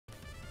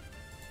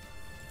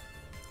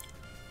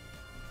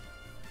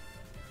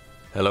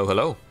Hello,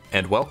 hello,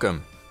 and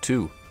welcome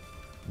to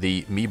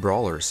the Mii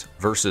Brawlers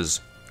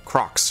versus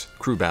Crocs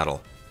crew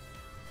battle.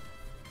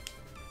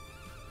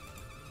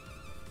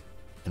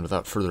 And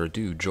without further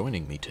ado,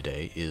 joining me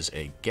today is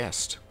a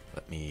guest.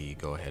 Let me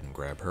go ahead and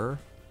grab her.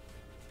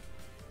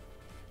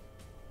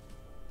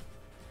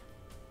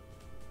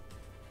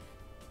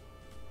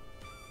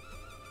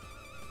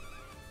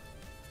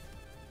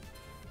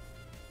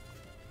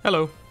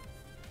 Hello.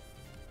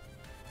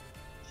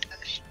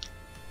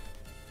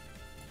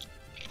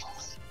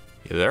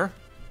 You there?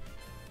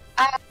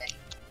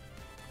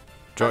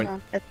 Join. Oh,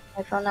 no. Is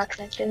my phone not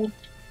connected?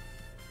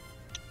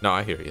 No,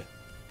 I hear you.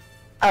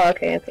 Oh,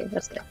 okay,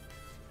 that's good.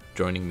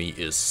 Joining me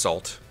is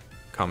Salt,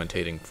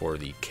 commentating for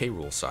the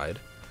K-Rool side.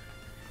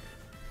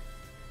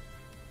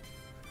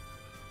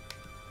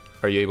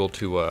 Are you able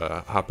to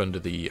hop into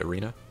the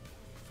arena?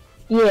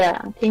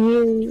 Yeah, can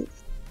you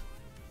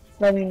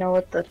let me know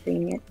what the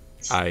thing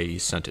is? I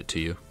sent it to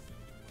you.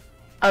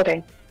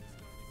 Okay.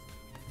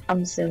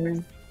 I'm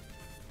zooming.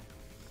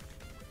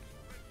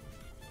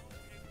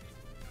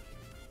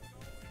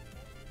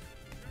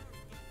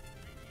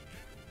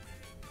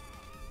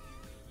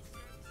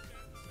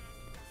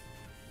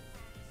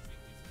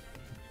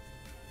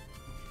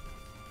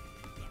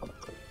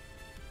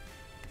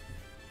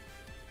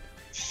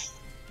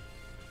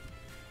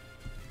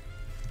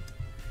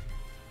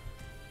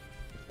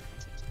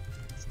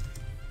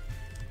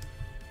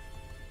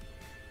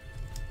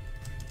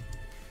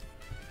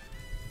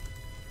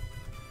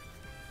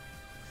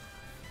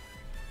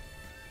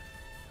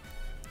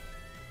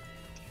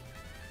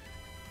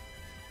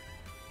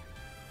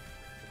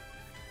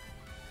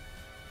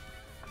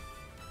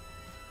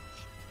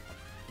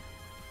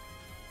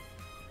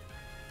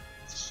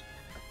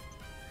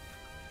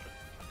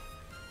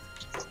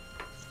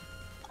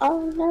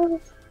 Oh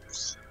no.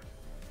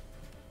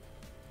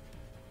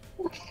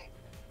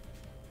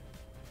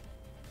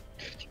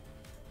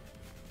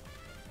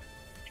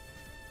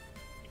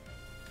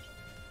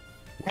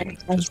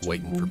 Just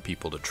waiting for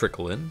people to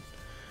trickle in.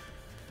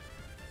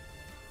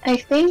 I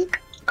think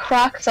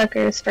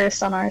Krocksucker is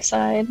first on our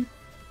side.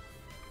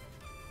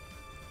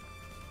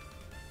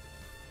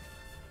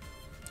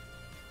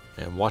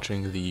 And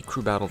watching the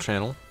crew battle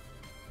channel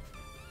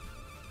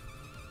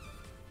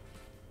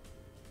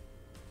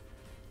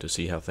to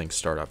see how things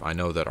start up. I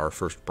know that our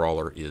first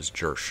brawler is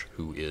Jersh,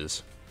 who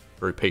is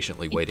very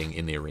patiently waiting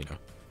in the arena.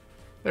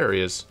 There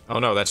he is. Oh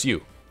no, that's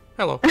you.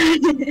 Hello.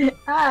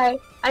 Hi,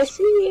 I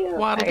see you.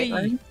 Waddle Alright, dee.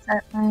 let me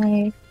set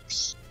my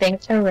thing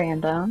to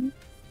random.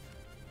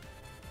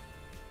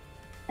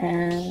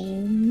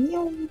 And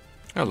yeah.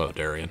 Hello,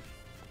 Darian.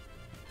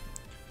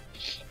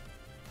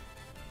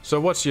 So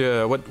what's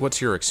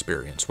your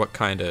experience? What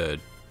kind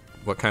of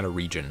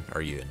region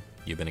are you in?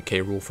 You've been in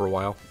K-Rool for a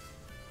while?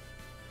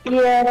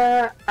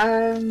 Yeah,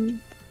 I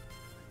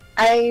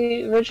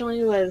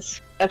originally was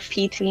a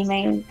PT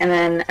main, and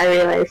then I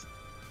realized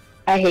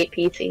I hate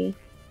PT.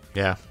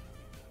 Yeah.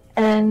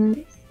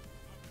 And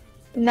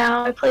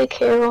now I play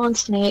Carol and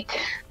Snake.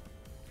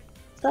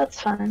 So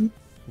that's fun.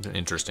 An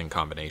interesting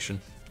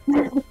combination.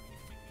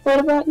 What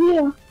about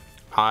you?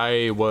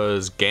 I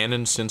was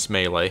Ganon since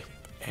Melee,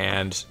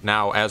 and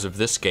now, as of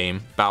this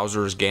game,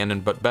 Bowser's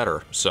Ganon but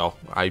better, so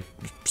I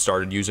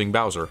started using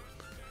Bowser.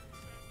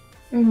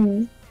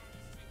 Mm-hmm.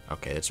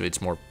 Okay,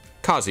 it's more...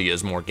 Kazi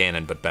is more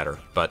Ganon but better,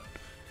 but...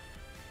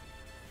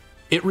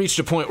 It reached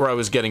a point where I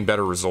was getting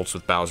better results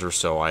with Bowser,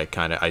 so I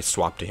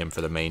swapped to him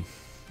for the main.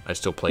 I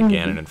still play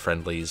Ganon in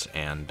friendlies,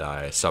 and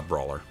I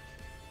sub-brawler.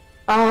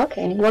 Oh,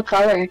 okay. What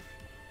color?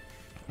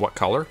 What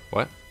color?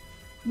 What?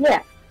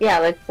 Yeah,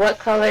 like what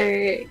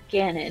color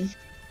Ganon?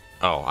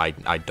 Oh,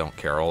 I don't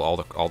care. All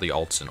the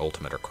alts in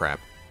Ultimate are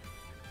crap.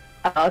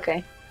 Oh,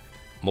 okay.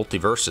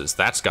 Multiverses,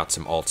 that's got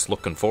some alts.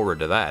 Looking forward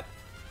to that.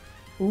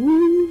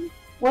 Ooh.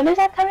 When is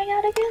that coming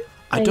out again?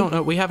 I don't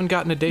know. We haven't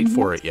gotten a date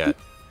for it yet.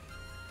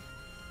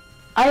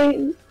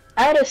 I'd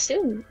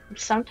assume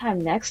sometime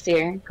next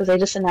year, because they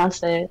just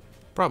announced it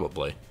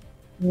Probably.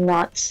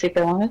 not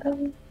super long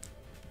ago.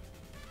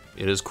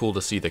 It is cool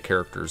to see the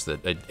characters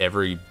that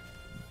every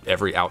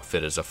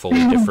outfit is a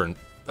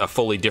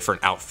fully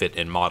different outfit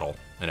and model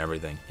and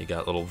everything. You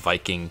got little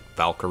Viking,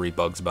 Valkyrie,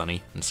 Bugs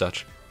Bunny, and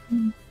such.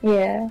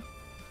 Yeah.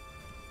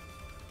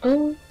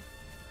 Ooh.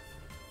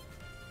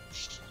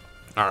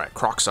 All right,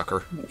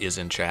 Krocksucker is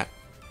in chat.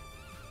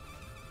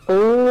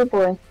 Oh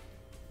boy.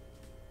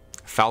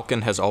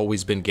 Falcon has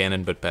always been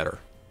Ganon but better.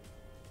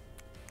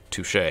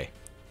 Touché.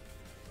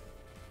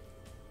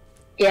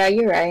 Yeah,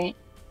 you're right.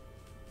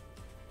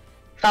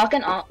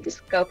 Falcon alts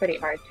go pretty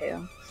hard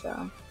too,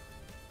 so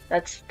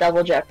that's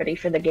double jeopardy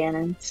for the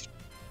Ganons.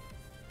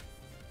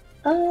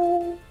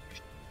 No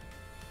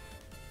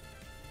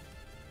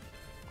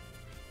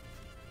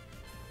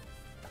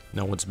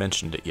one's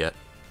mentioned it yet.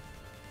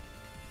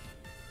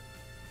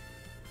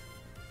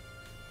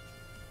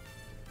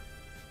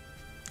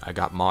 I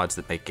got mods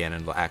that make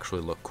Ganon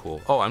actually look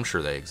cool. Oh, I'm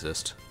sure they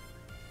exist.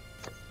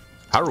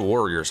 Hyrule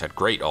Warriors had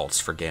great alts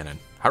for Ganon.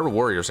 Hyrule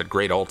Warriors had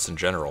great alts in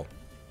general.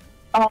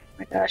 Oh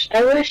my gosh,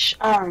 I wish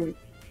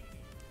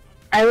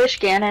I wish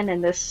Ganon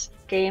in this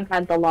game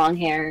had the long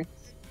hair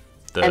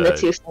and the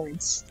two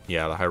swords.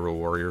 Yeah, the Hyrule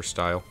Warrior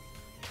style.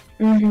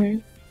 Mm-hmm.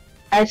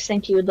 I just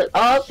think he would look.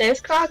 Oh,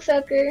 there's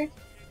Krocksucker.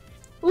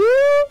 Woo,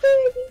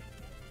 baby!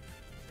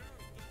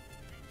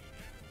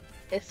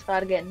 It's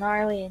about to get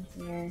gnarly in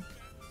here.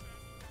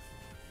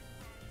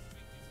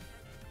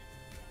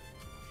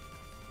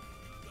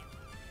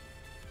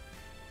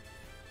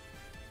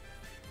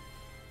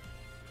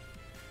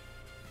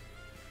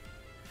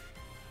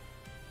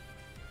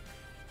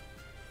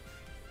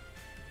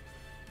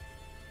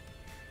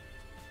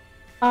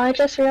 Oh, I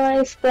just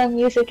realized the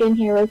music in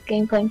here was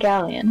Gameplay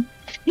Galleon.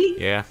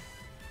 Yeah.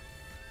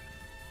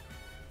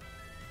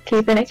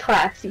 Keeping it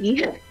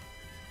classy.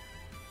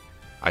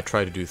 I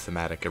try to do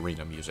thematic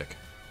arena music.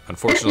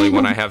 Unfortunately,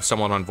 when I have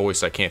someone on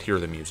voice, I can't hear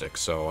the music,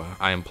 so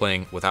I am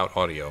playing without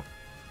audio.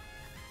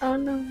 Oh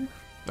no.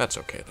 That's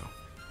okay, though.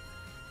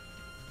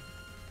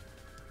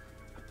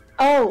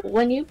 Oh,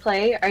 when you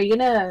play, are you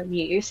gonna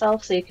mute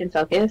yourself so you can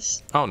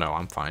focus? Oh no,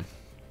 I'm fine.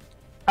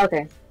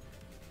 Okay.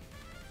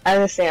 I was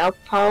gonna say, I'll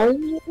probably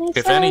mute myself.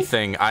 If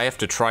anything, I have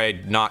to try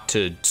not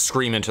to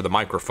scream into the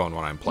microphone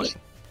when I'm playing.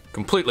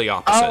 Completely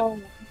opposite.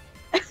 Oh.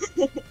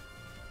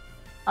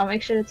 I'll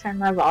make sure to turn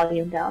my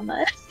volume down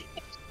then.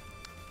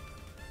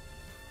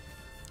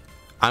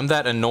 I'm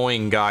that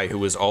annoying guy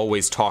who is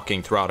always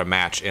talking throughout a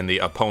match and the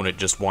opponent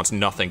just wants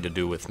nothing to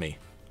do with me.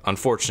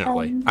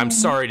 Unfortunately. Oh. I'm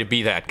sorry to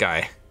be that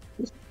guy.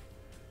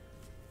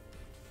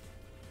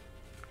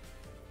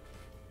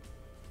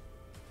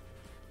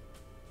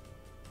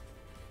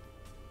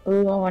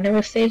 Ooh, I wonder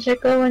what stage they're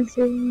going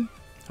to.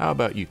 How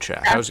about you,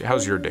 chat?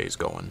 How's your days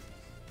going?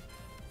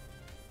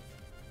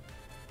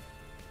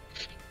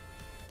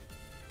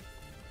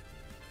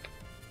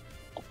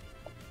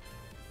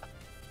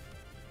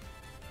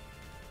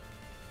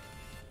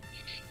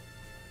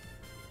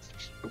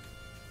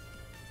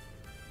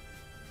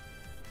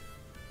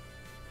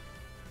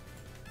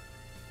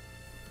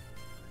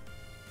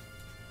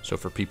 So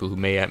for people who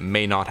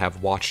may not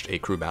have watched a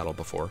crew battle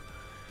before,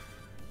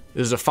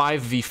 this is a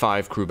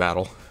 5v5 crew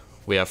battle.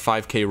 We have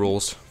 5k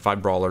rules,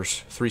 5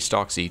 brawlers, 3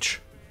 stocks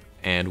each,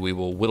 and we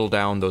will whittle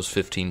down those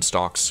 15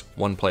 stocks,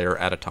 one player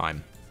at a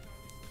time.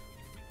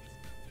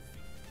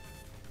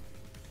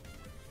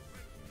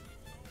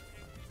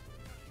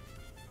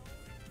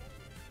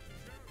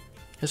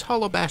 Is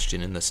Hollow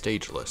Bastion in the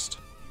stage list?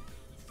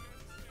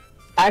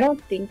 I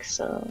don't think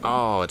so.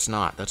 Oh, it's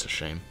not. That's a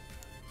shame.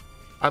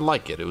 I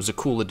like it. It was a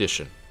cool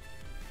addition.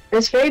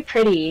 It's very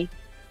pretty.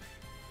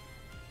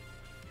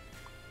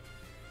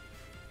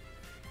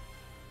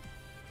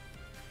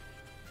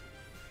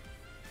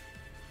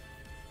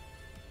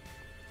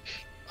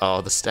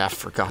 Oh, the staff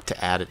forgot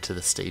to add it to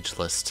the stage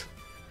list.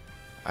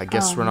 I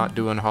guess we're not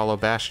doing Hollow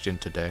Bastion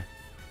today.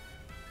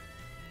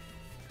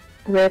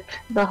 Rip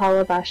the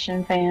Hollow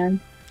Bastion fan.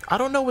 I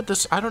don't know what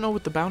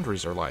the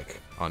boundaries are like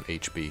on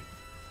HB.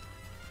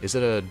 Is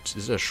it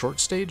a short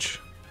stage?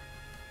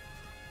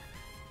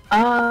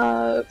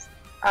 I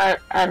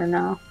don't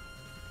know.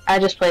 I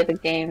just played the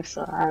game,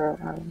 so I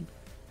don't know.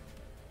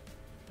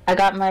 I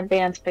got my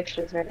band's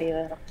pictures ready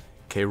though.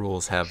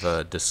 K-Rules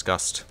have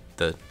discussed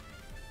the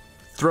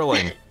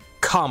thrilling,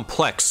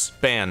 complex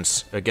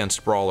bans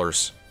against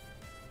brawlers.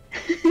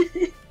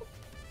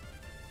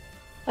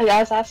 Like, I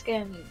was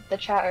asking the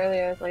chat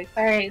earlier, I was like,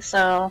 alright,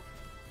 so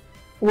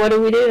what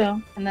do we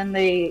do? And then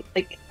they,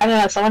 like, I don't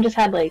know, someone just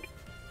had, like,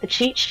 the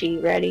cheat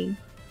sheet ready.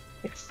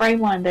 Like, frame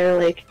one, they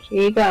were like,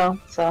 here you go,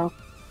 so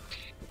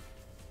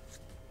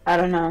I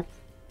don't know.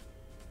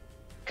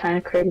 Kind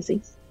of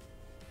crazy.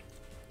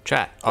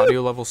 Chat,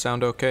 audio levels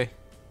sound okay?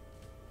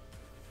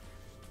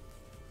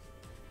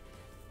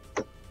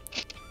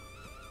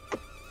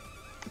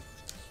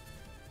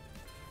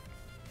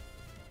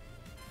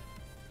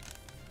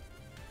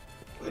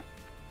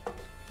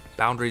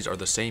 Boundaries are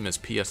the same as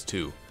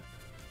PS2.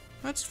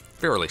 That's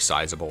fairly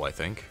sizable, I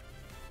think.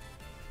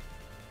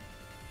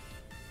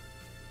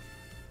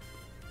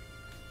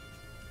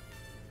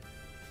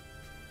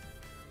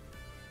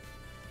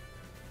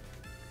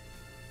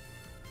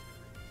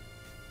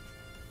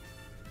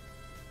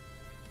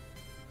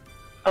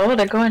 Oh,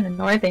 they're going to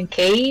Northern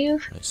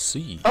Cave? I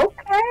see.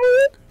 Okay.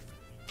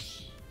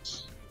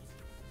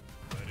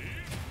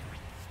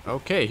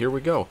 Okay, here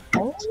we go.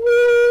 Oh.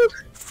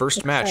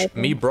 First match,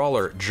 Mii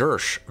Brawler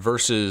Jersh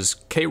versus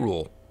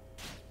K-Rool.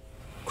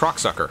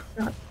 Krocksucker.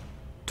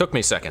 Took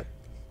me a second.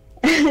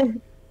 Alright,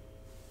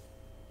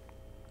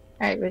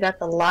 we got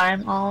the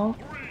lime all.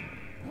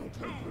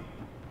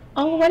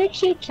 Oh, what a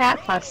cute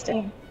cat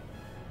costume.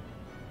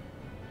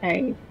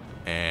 Alright.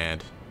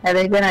 And are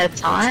they gonna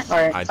taunt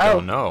or I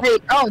don't know.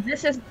 Wait, oh,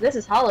 this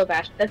is Hollow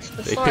Bash. That's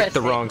the they Sora picked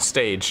the thing. wrong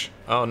stage.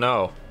 Oh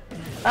no.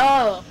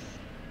 Oh.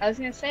 I was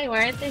gonna say,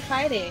 why aren't they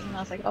fighting? And I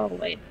was like, oh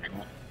wait a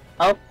minute.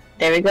 Oh,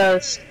 there he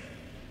goes.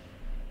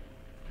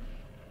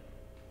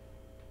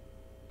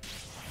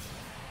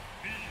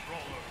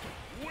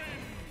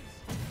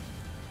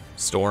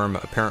 Storm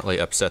apparently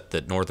upset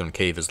that Northern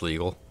Cave is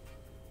legal.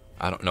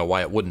 I don't know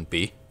why it wouldn't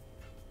be.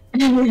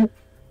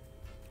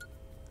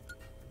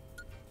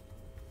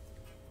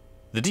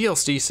 The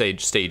DLC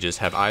stages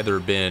have either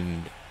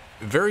been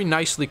very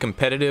nicely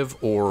competitive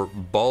or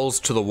balls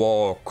to the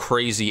wall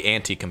crazy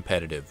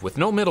anti-competitive with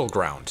no middle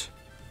ground.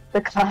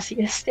 The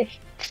classiest stage.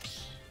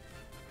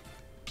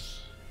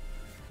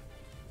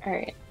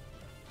 Alright.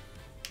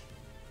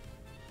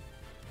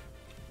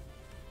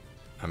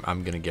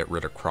 I'm gonna get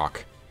rid of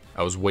Croc.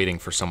 I was waiting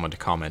for someone to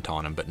comment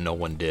on him, but no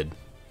one did.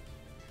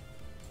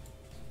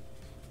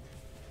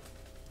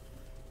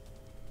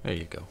 There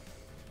you go.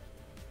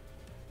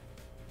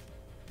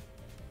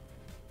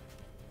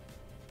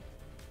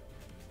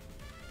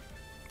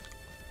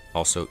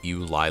 Also, you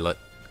Lilat.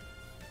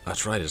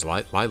 That's right,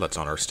 Lilat's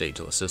on our stage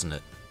list, isn't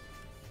it?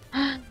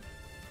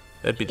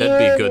 That'd be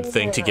a good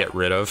thing to get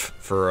rid of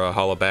for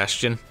Hollow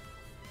Bastion.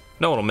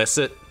 No one will miss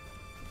it.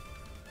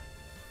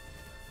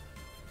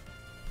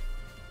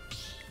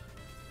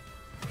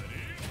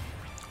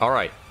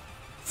 Alright.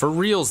 For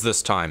reals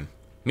this time.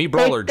 Mii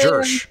Brawler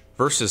Jersh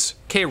versus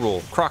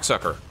Rool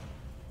Krocksucker.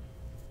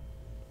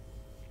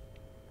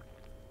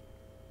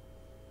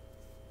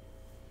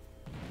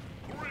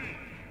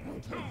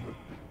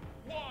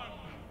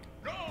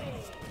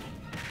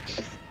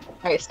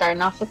 Alright,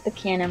 starting off with the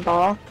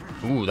cannonball.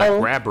 Ooh, that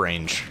grab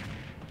range.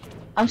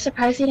 I'm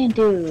surprised he didn't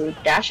do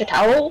dash a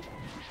towel.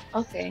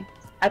 Okay.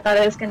 I thought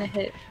I was gonna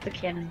hit the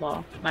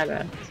cannonball. My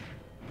bad.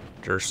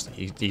 Jersh,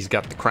 he's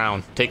got the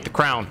crown. Take the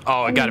crown.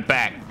 Oh, I got it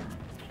back.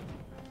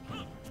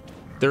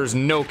 There's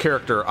no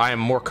character I am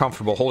more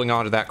comfortable holding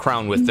on to that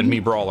crown with than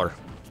Mii Brawler.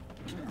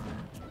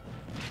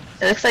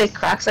 It looks like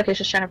Krocksucker's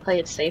just trying to play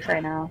it safe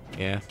right now.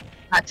 Yeah.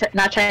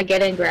 Not trying to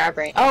get in grab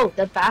range. Oh,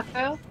 the back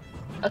row?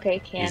 Okay,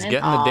 cannon. He's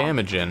getting the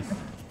damage in.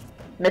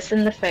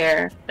 Missing the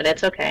fair, but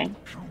it's okay.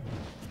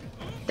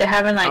 They're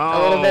having like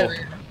a little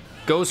bit.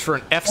 Goes for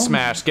an F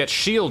smash, gets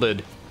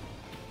shielded.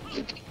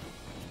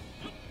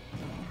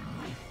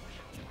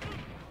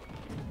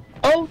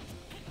 Oh!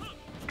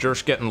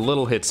 Jersh getting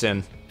little hits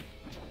in.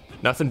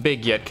 Nothing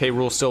big yet.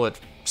 Rool still at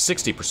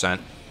 60%.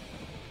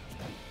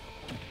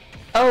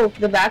 Oh,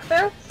 the back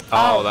throw?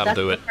 Oh, that'll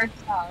do it.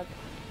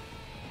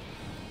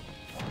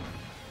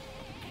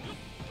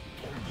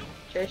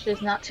 Jersh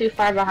is not too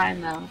far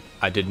behind though.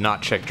 I did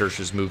not check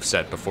Jersh's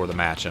moveset before the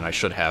match, and I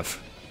should have.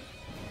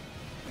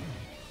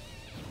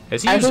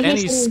 Has he used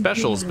any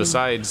specials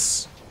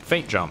besides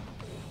Feint Jump?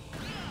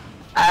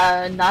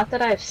 Not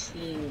that I've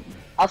seen.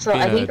 Also,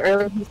 I think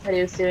earlier he said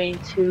he was doing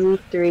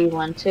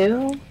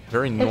 2-3-1-2.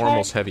 Very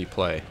normal's heavy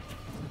play.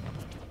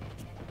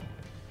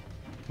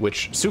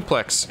 Which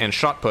suplex and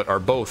shot put are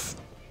both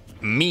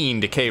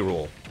mean to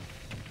Rool.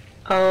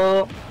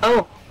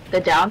 Oh, the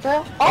down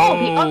throw?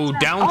 Oh,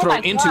 down throw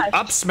into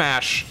up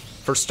smash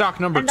for stock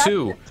number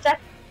 2.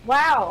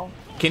 Wow.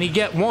 Can he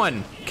get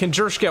one? Can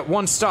Jersh get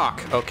one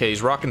stock? Okay,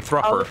 he's rocking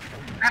Thrupper.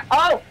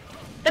 Oh,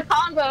 the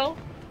combo.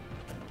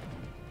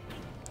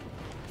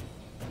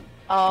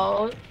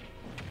 Oh,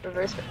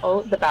 reverse.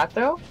 Oh, the back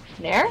throw.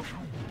 Nair?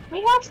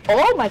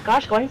 Oh my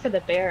gosh, going for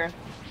the bear.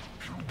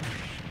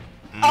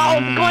 Oh,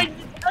 going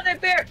for the other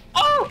bear.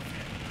 Oh!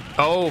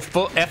 Oh,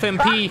 full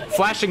FMP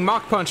flashing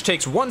Mach Punch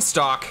takes one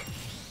stock.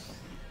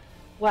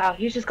 Wow,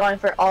 he's just going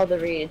for all the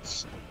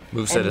reads.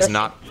 Moveset is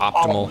not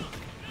optimal.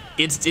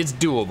 It's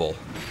doable.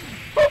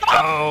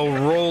 Oh,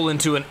 roll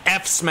into an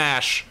F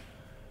smash.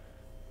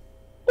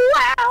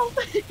 Wow!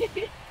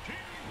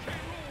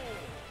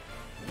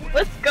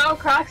 Let's go,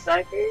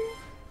 Krocksucker.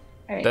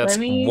 Right, that's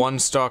one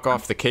stock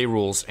off the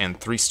Rools and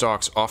 3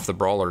 stocks off the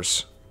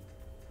Brawlers.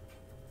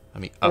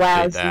 Let me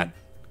update that.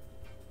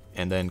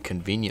 And then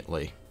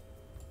conveniently,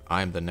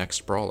 I'm the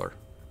next Brawler.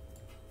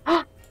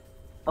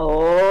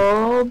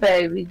 Oh,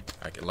 baby.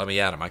 Let me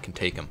at him. I can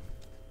take him.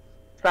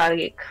 It's about to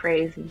get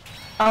crazy.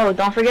 Oh,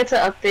 don't forget to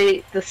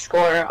update the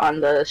score on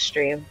the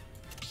stream.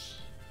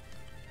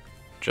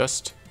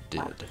 Just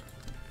did.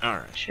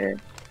 Alright. Sure.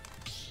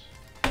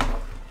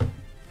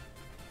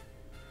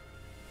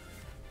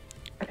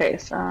 Okay,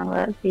 so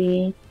let's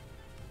see.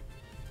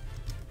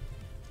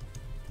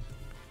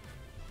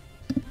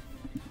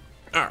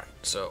 Alright,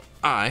 so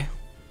I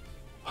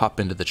hop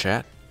into the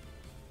chat,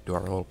 do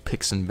our little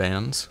picks and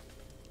bans.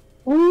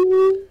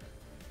 Ooh.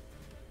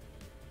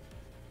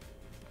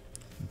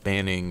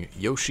 Banning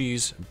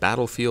Yoshi's,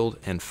 Battlefield,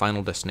 and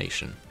Final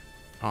Destination.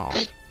 Oh,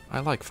 I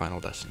like Final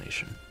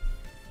Destination.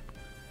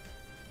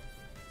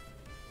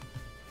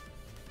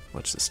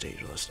 What's the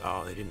stage list?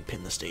 Oh, they didn't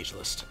pin the stage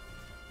list.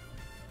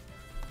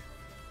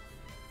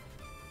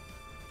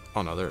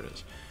 Oh no, there it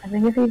is. I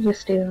think if you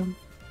just do...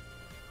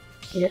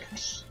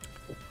 Yes.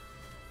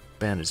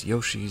 Ban is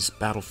Yoshi's,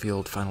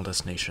 Battlefield, Final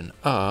Destination.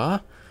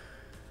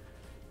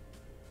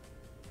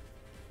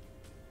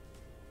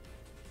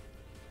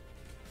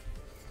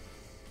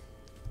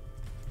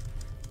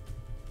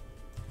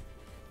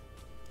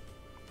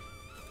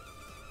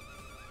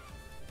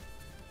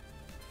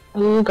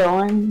 Ooh,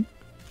 going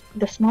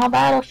the small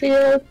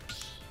battlefield.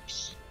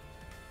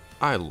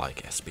 I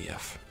like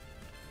SBF.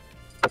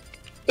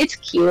 It's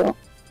cute.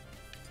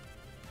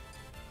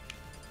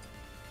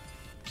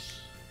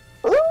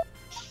 Ooh.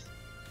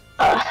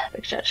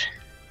 Big judge.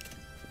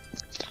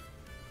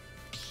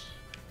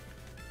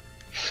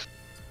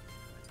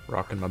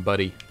 Rocking my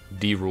buddy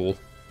D-Rool.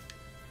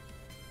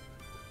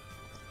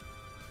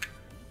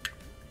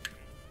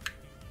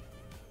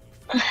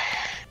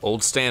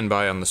 Old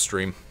standby on the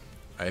stream.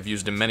 I have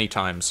used him many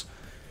times.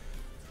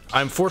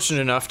 I'm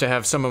fortunate enough to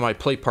have some of my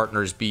play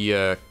partners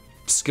be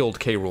skilled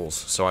K-Rools,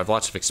 so I have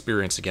lots of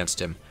experience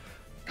against him.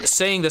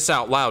 Saying this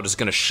out loud is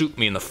gonna shoot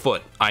me in the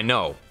foot. I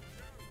know.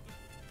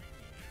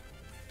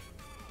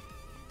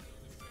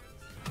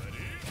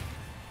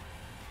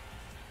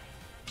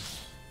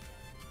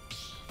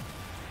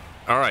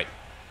 Alright.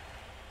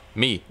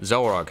 Me,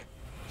 Xelrog,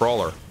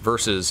 Brawler,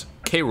 versus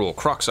K-Rool,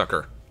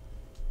 Krocksucker.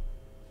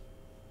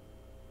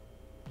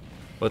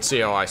 Let's see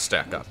how I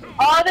stack up.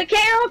 Oh, the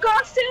K-Rool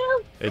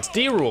costume! It's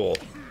D-Rool.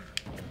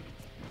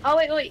 Oh,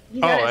 wait.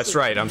 Oh, that's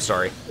right. I'm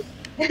sorry.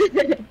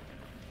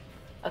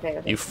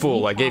 Okay. You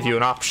fool. I gave you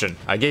an option.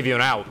 I gave you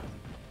an out.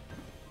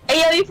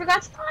 Hey, yo, you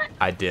forgot Spawn?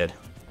 I did.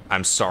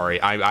 I'm sorry.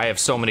 I have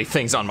so many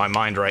things on my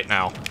mind right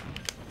now.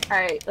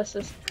 Alright, let's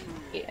just...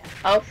 Yeah.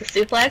 Oh, the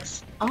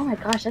suplex? Oh my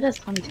gosh, that does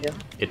 22.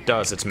 It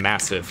does. It's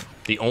massive.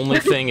 The only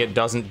thing it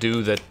doesn't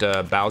do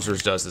that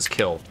Bowser's does is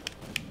kill.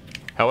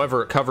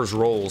 However, it covers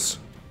rolls.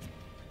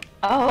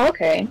 Oh,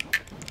 okay.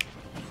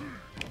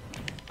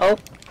 Oh.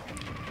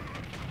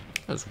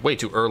 That was way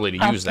too early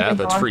to use that.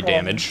 That's free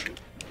damage.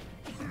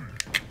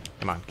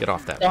 Come on, get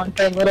off that. Going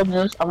for little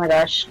moves. Oh my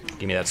gosh.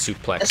 Give me that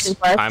suplex.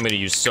 Suplex. I'm gonna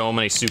use so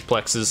many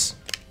suplexes.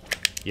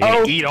 You're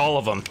gonna eat all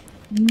of them.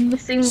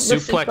 Missing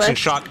Suplex and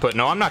shot put.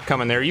 No, I'm not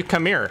coming there. You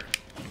come here.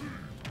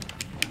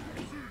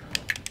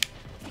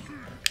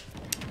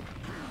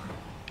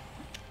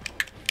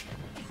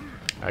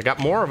 I got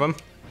more of them.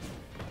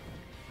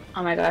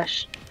 Oh my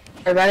gosh.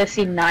 We're about to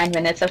see 9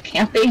 minutes of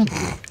camping.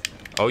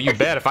 Oh, you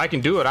bet. If I can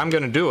do it, I'm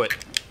gonna do it.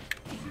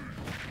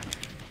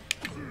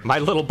 My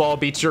little ball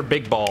beats your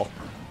big ball.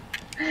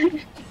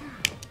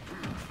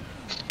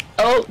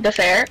 Oh, the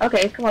fair.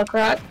 Okay, come on,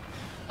 Croc.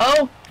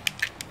 Oh!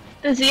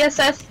 The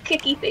ZSS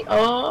kicky thing.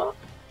 Oh!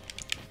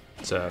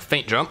 It's a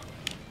feint jump.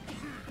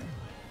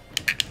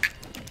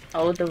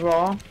 Oh, the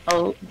roll.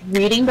 Oh,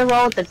 reading the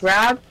roll, the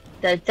grab,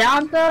 the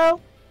down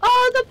throw.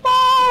 Oh, the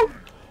ball!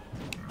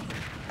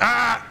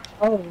 Ah!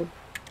 Oh.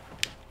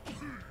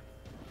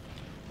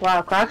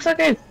 Wow,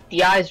 Krocksucker,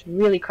 the eye's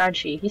really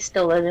crunchy. He's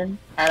still living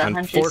at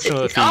 160.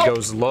 Unfortunately, if he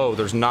goes low,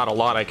 there's not a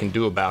lot I can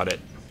do about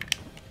it.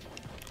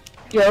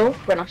 Yo,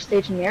 went off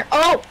stage in the air.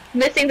 Oh!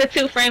 Missing the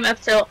 2-frame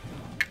F tilt.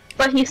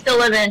 But he's still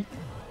living.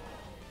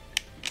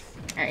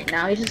 Alright,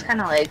 now he's just kind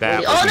of like...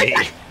 That was me.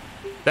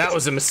 That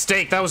was a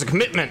mistake. That was a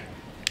commitment.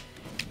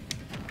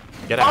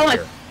 Get out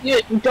of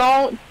here. You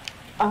don't...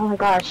 Oh my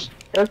gosh.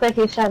 It looks like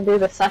he's trying to do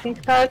the sucking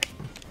hook.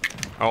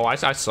 Oh, I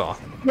saw.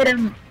 Hit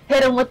him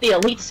with the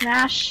elite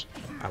smash.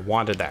 I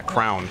wanted that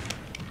crown.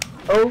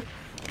 Oh.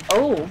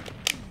 Oh. Ooh.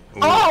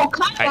 Oh,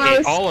 combos! I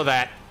ate all of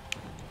that.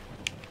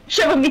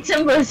 Showing me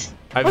timbers.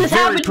 I What is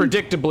very happening?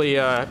 predictably,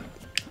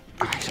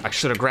 I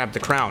should have grabbed the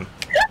crown.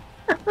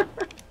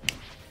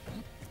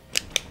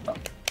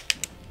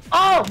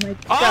 Oh my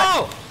god.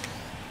 Oh!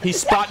 He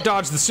spot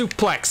dodged the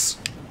suplex.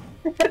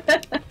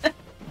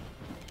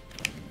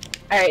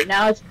 Alright,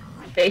 now it's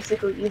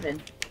basically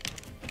even.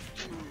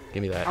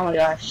 Give me that. Oh my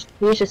gosh.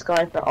 He's just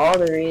going for all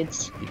the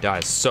reads. He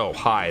dies so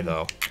high,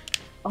 though.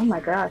 Oh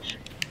my gosh.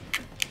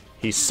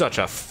 He's such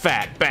a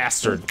fat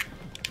bastard.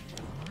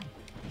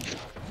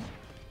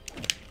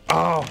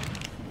 Oh!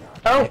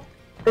 Oh!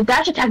 The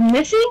dash attack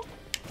missing?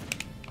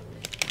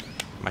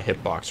 My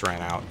hitbox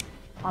ran out.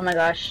 Oh my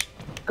gosh.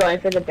 Going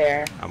for the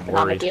bear. I'm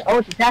worried.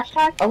 Oh, the dash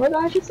attack? Oh my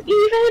gosh, it's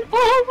even!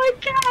 Oh my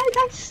god!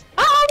 That's...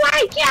 Oh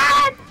my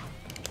god!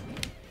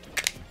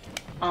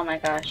 Oh my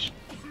gosh.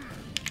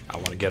 I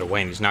want to get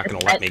away, and he's not going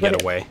to let me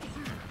get away.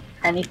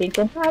 Anything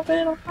can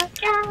happen. Oh my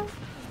god!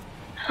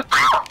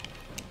 Oh!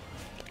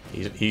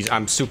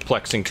 I'm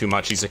suplexing too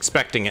much. He's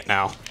expecting it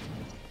now.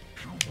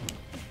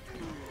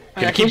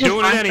 Gonna He's keep just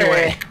doing it going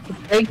anyway. for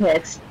big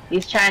hits.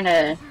 He's trying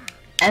to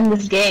end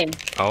this game.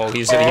 Oh,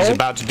 he's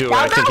about to do it.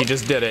 I think he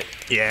just did it.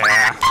 Yeah.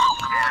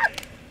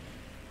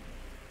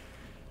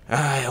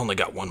 I only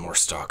got one more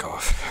stock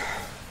off.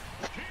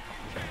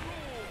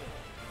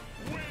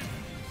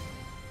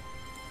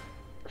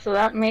 So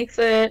that makes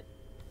it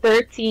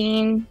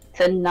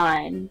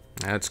 13-9.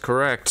 That's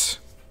correct.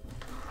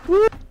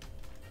 Woo.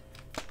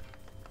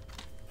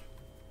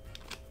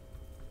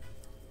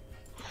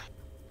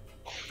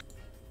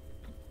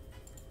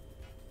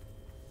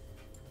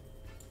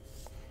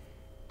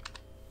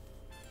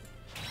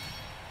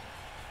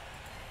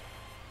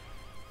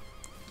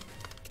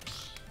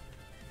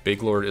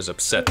 Big Lord is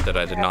upset that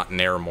I did not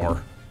nair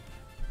more.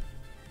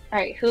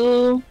 Alright,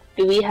 who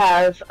do we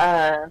have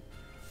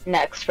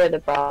next for the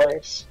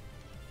Brawlers?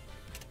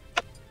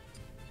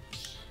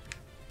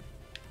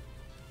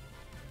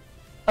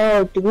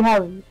 Oh, do we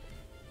have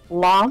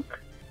Lonk?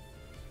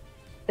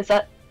 Is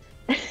that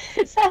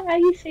is that how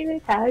you say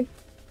the tag?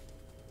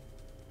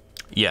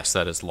 Yes,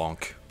 that is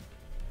Lonk.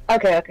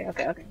 Okay.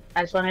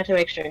 I just wanted to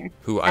make sure.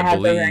 Who I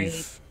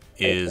believe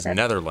is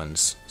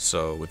Netherlands,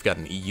 so we've got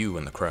an EU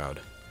in the crowd.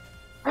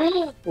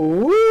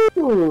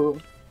 Ooh.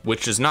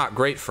 Which is not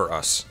great for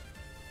us.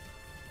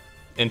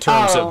 In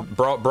terms of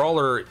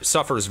Brawler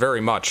suffers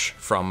very much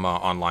from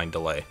online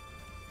delay.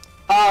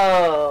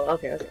 Oh,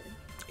 okay.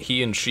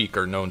 He and Sheik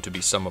are known to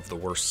be some of the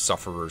worst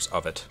sufferers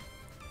of it.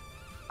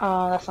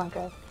 Oh, that's not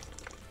good.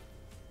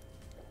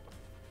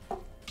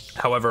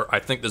 However, I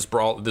think this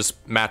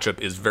matchup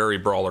is very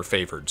Brawler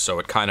favored, so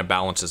it kind of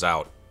balances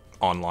out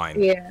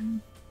online. Yeah.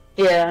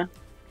 Yeah.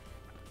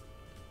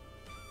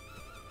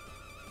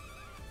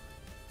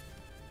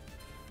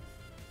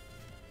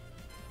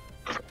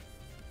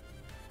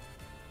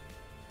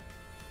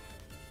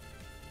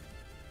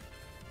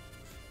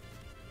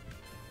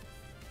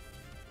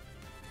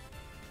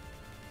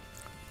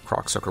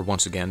 Krocksucker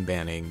once again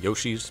banning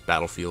Yoshi's,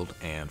 Battlefield,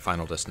 and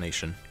Final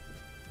Destination.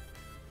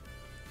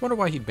 Wonder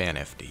why he'd ban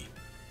FD.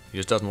 He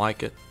just doesn't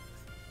like it.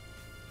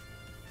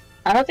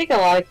 I don't think a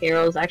lot of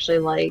K-Rolls actually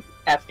like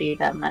FD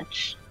that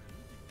much.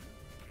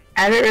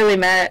 I haven't really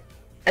met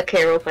a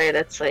K-Roll player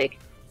that's like,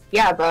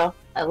 yeah, bro,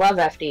 I love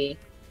FD.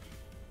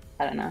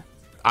 I don't know.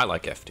 I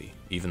like FD,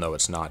 even though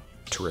it's not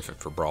terrific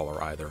for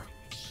Brawler either.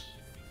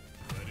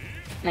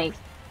 Like,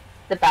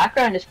 the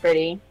background is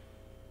pretty,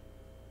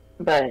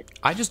 but...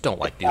 I just don't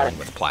like dealing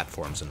with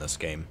platforms in this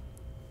game.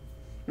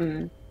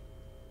 Mm.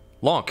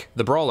 Lonk,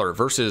 the Brawler,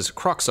 versus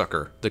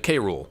Krocksucker, the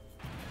K-Rool.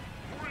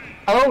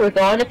 Oh, we're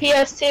going to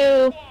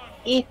PS2!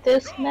 Eat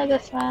this Mega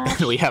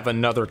Smash! We have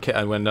another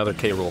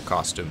K-Rool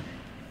costume.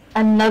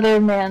 Another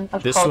man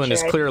of This culture, one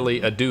is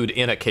clearly a dude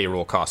in a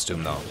K-Rool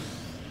costume, though.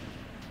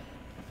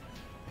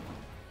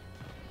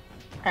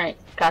 Alright,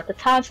 got the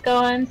toss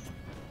going.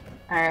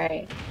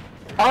 Alright.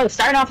 Oh,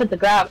 starting off with the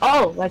grab.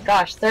 Oh my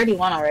gosh,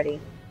 31 already.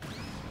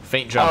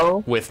 Feint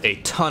jump with a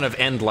ton of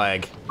end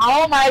lag.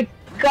 Oh my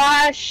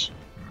gosh!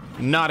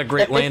 Not a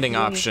great landing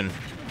option.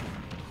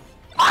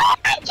 Oh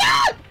my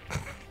god!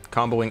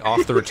 Comboing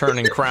off the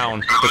returning crown.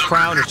 The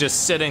crown is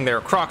just sitting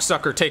there.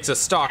 Krocksucker takes a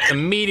stock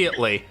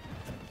immediately.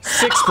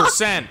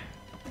 6%.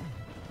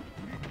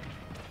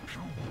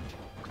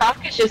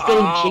 Croc is just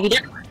getting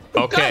cheated.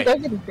 Okay, God,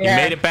 he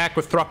made it back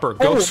with Thrupper.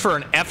 Goes for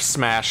an F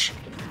smash.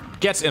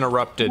 Gets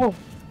interrupted.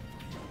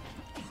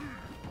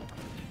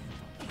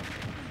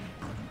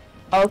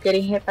 Oh,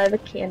 getting hit by the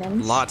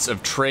cannons. Lots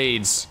of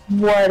trades.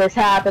 What is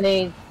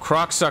happening?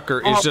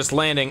 Krocksucker is just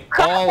landing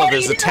all of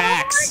his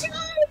attacks.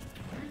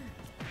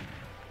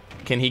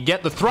 Can he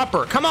get the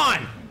Thrupper? Come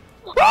on!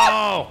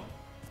 Oh!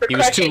 He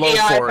was too low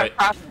for it.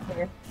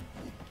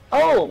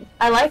 Oh,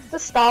 I like the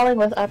stalling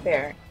with up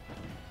air.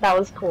 That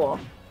was cool.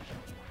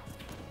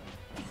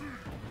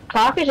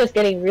 Croc is just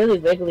getting really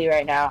wiggly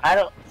right now.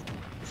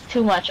 It's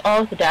too much.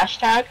 Oh, the dash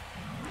tag.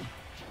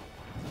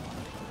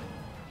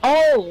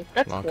 Oh,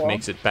 that's Lonk cool.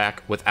 makes it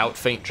back without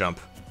feint jump.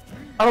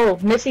 Oh,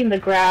 missing the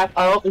grab.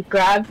 Oh, the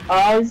grab.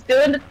 Oh, he's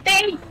doing the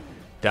thing.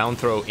 Down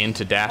throw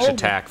into dash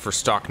attack for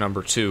stock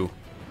number 2.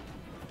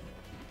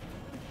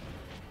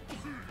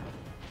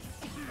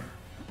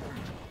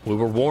 We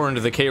were warned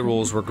the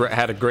K-Rools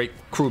had a great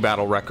crew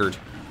battle record.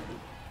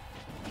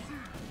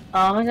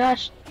 Oh my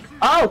gosh.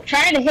 Oh,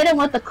 trying to hit him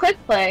with a quick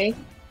play.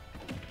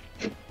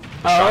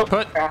 Shot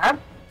put. Grab.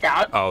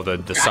 Down. Oh,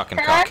 the suck and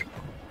cuck.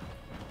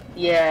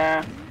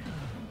 Yeah.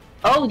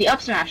 Oh, the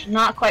up smash.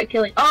 Not quite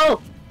killing.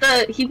 Oh,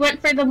 he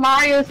went for the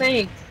Mario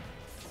thing.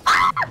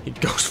 He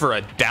goes for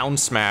a down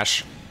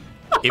smash.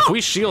 If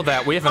we shield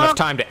that, we have enough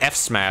time to F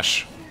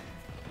smash.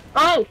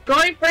 Oh,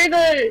 going for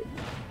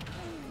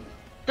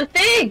the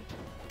thing.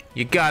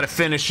 You gotta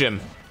finish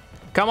him.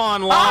 Come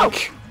on,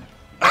 Lonk.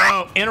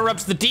 Oh,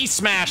 interrupts the D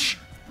smash.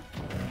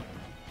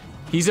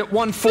 He's at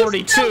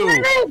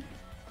 142.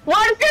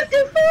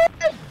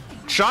 154.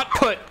 Shot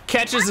put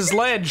catches his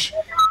ledge.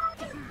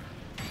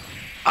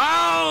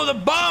 Oh, the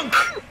bunk.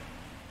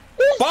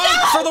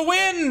 Bunk for the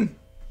win.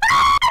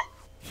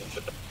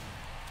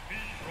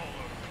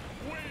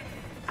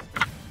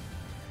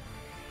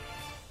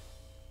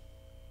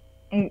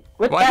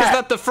 Why is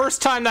that the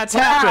first time that's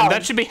happened?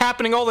 That should be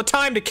happening all the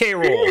time to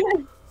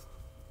K-Rool.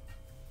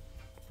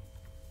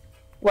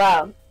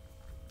 Wow.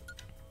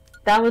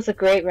 That was a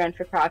great run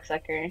for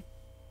Krocksucker.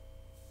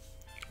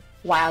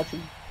 Wowzy.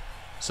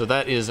 So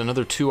that is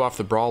another 2 off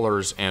the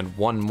Brawlers and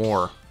 1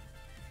 more.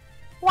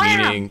 Wow.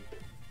 Meaning...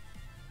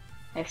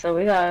 Okay, so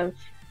we have...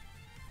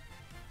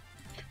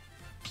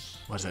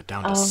 What is that,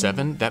 down to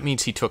 7? That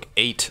means he took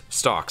 8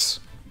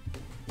 stocks.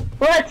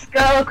 Let's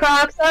go,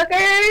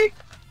 Krocksucker!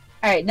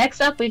 Alright, next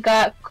up we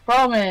got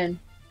Croman.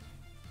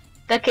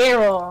 The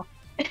K-Roll.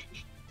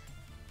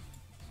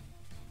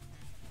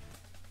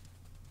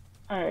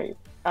 Alright.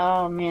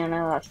 Oh man,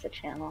 I lost the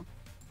channel.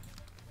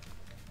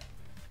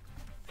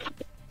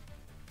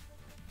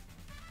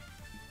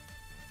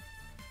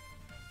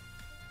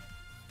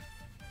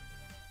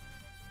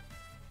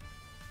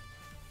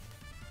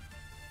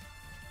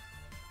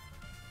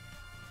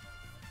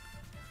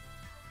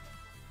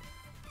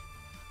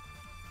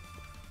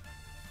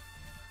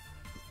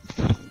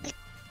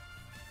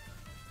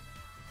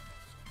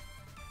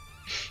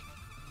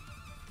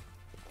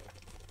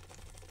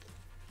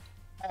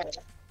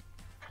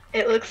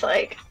 It looks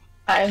like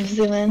I'm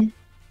zooming.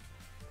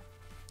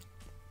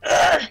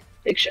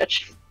 Big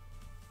stretch.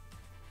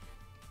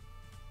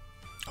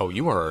 Oh,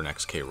 you are our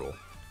next K. Rool.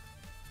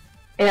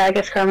 Yeah, I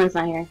guess Carmen's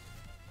not here.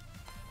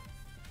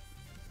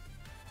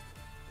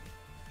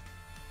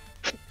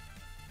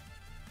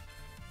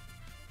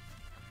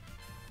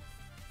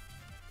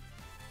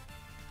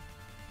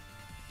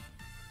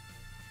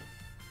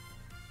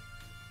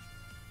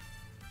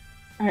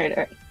 Alright,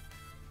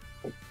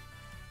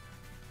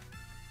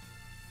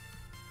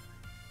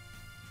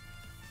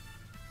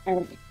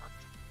 alright.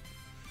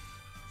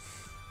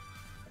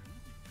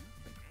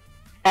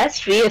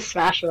 SV is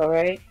Smashville,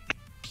 right?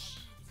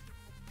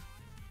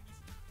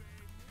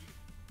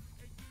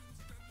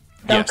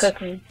 Don't Yes.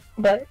 cook me,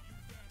 but...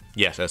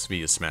 Yes,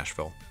 SV is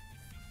Smashville.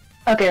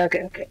 Okay,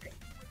 okay, okay.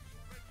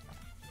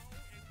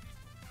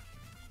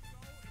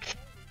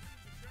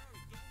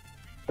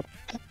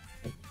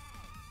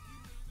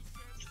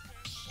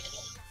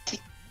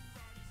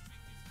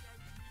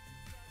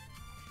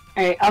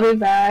 Alright, I'll be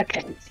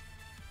back.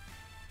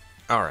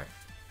 Alright.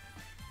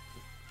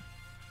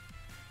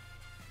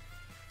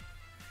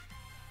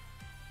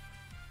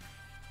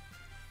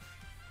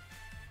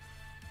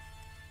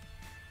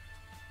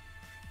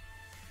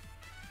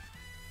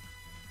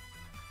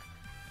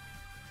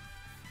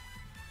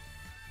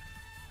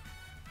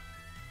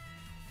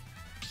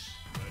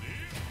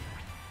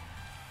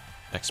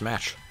 Next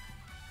match.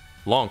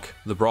 Lonk,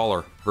 the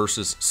Brawler,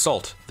 versus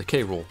Salt, the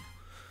K. Rool.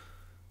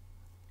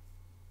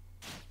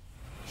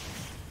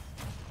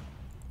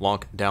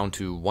 Lonk down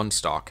to 1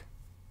 stock.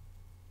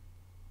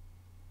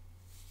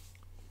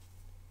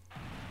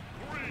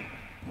 3,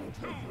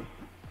 2,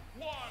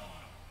 1,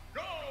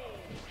 go!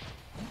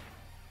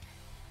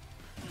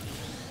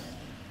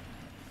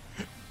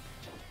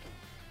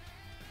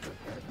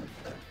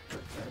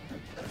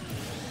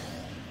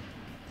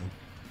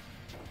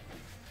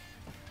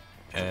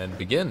 And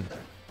begin.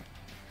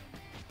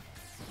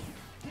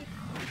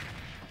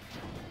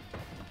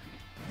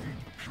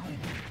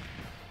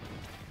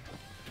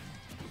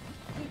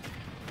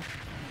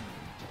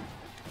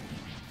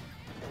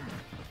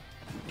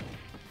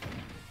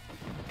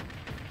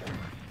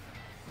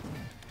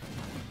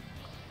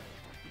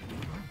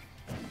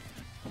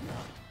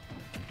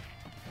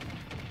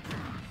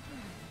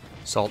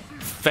 Salt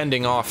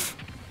fending off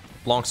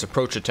Lonk's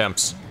approach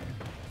attempts.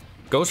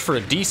 Goes for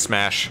a D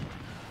smash.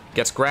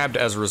 Gets grabbed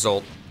as a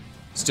result.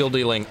 Still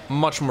dealing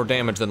much more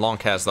damage than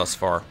Lonk has thus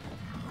far.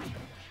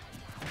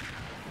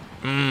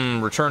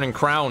 Returning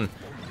crown.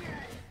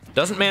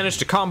 Doesn't manage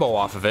to combo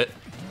off of it.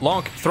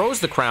 Lonk throws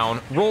the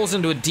crown, rolls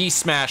into a D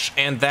smash,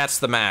 and that's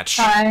the match.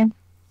 Hi.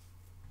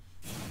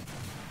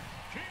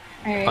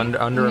 Alright,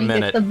 Under a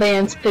minute. Get the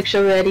band's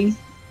picture ready.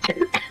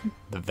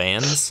 The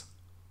Vans?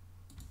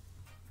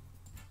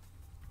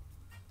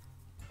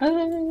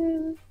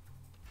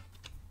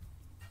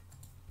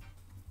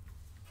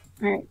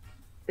 Alright,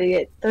 we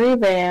get 3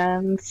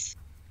 bands.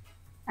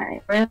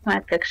 Alright, where's my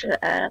picture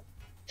at?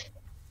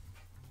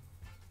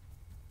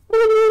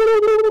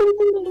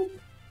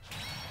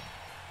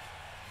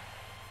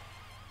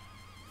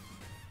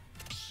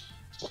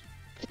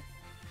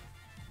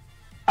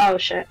 Oh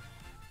shit.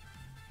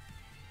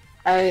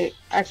 I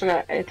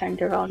forgot I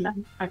turned it on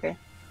then. Okay.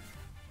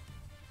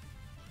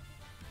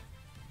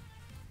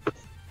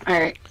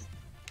 Alright.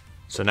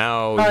 So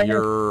now Oh,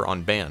 you're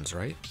on bans,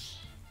 right?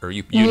 Or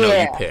you know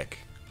you pick.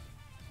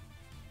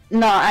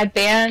 No, I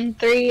ban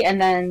 3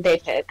 and then they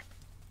pick.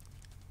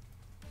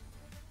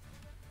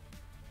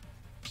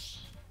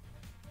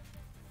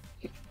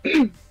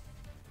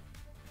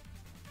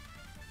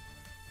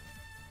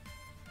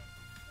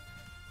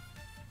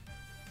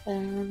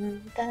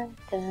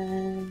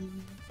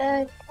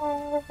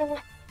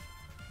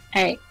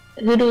 Alright,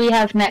 who do we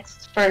have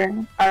next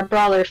for our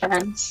Brawler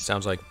friends?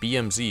 Sounds like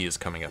BMZ is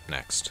coming up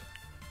next.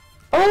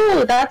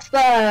 Oh, that's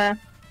the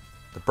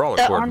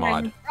Brawlercord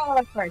mod.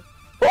 Brawlercord.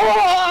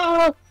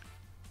 Oh!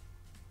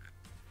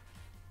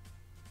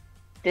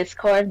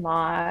 Discord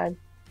mod.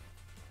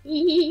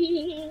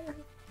 He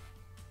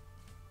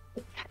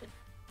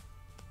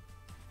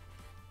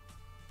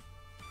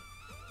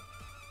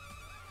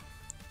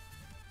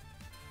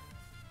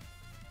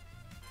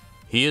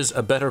is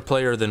a better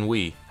player than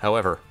we.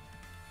 However,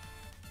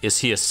 is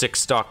he a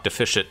 6-stock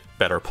deficient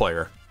better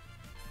player?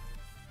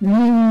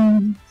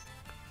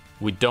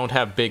 We don't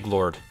have Big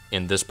Lord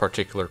in this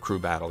particular crew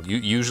battle.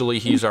 Usually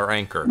he's our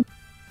anchor.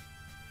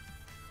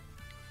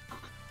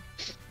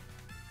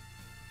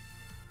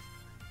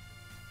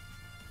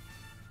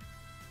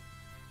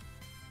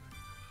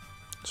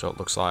 So it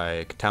looks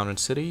like Town and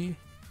City.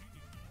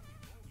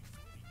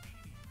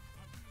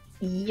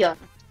 Yeah.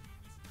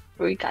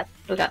 We got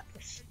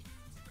this.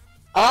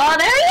 Oh,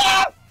 there he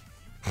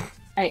is!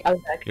 Alright, I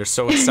was back. You're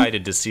so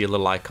excited to see a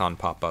little icon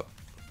pop up.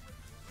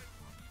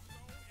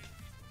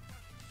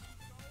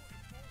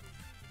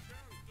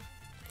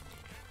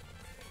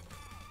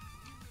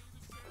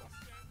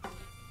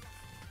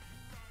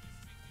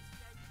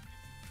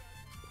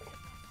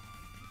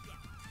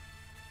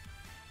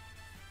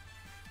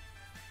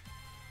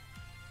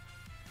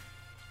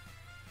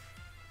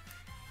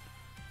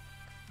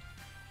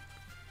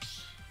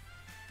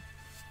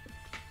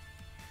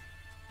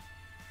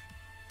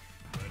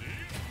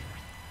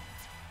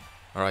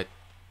 Alright,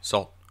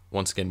 Salt,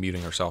 once again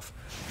muting herself.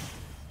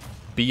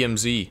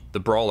 BMZ, the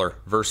Brawler,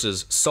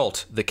 versus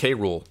Salt, the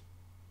K-Rool.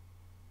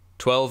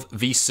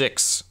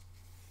 12v6.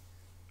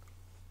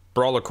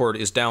 Brawlercord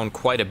is down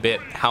quite a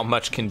bit. How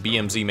much can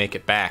BMZ make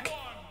it back?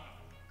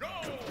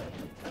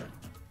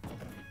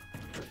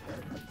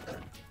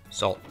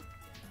 Salt,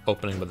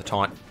 opening with a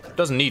taunt.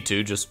 Doesn't need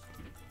to, just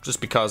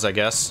because, I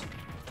guess.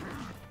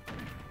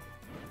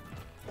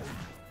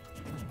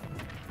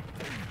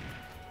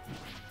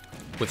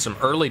 With some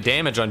early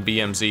damage on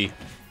BMZ.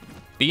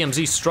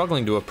 BMZ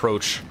struggling to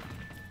approach.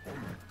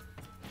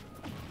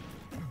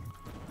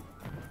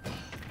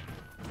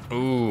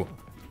 Ooh,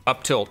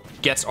 up tilt,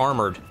 gets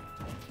armored.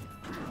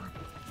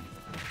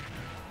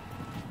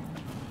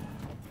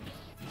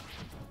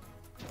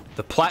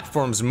 The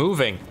platform's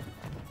moving.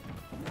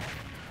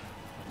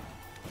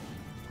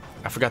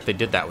 I forgot they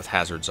did that with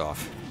hazards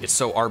off. It's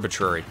so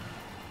arbitrary.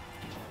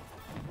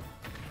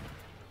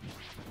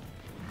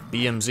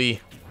 BMZ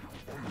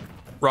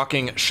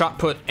rocking shot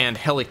put and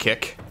heli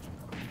kick.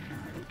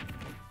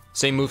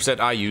 Same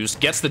moveset I used.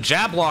 Gets the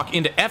jab lock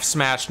into F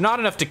smash. Not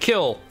enough to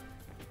kill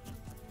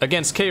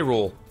against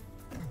K-Rool.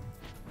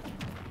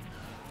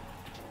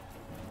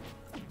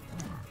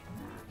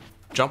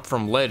 Jump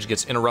from ledge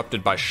gets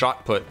interrupted by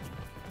shot put.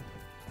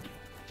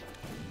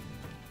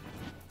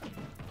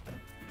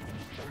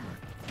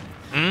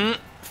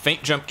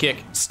 Feint jump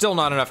kick, still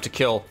not enough to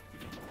kill.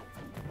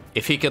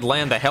 If he could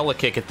land the heli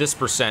kick at this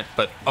percent,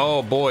 but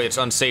oh boy, it's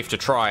unsafe to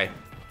try.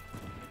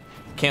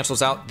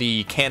 Cancels out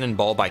the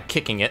cannonball by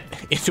kicking it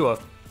into a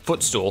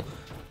footstool.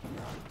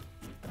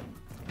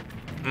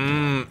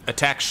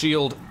 Attack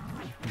shield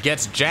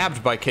gets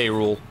jabbed by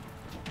K-Rool.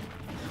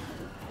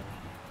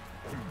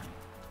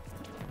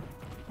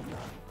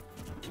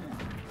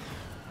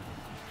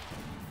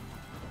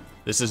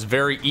 This is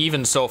very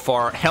even so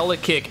far. Heli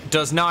kick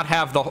does not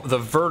have the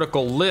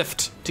vertical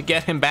lift to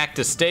get him back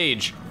to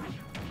stage.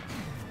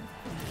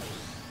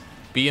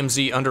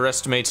 BMZ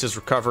underestimates his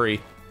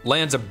recovery,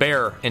 lands a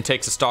bear, and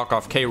takes a stock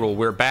off K-Rool.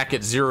 We're back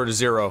at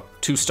 0-0,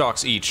 2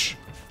 stocks each.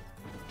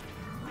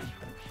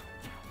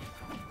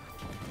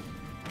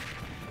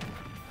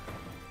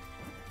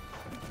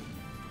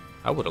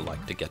 I would have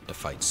liked to get to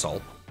fight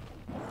Salt.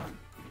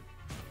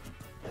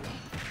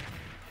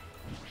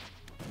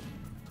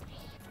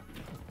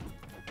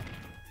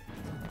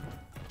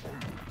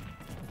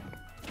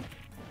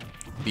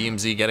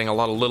 BMZ getting a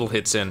lot of little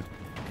hits in.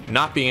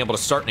 Not being able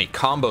to start any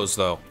combos,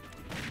 though.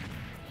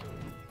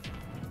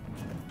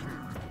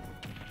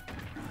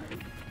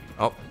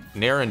 Oh,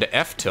 Nair into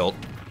F-tilt.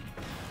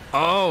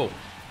 Oh!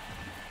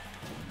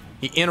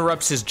 He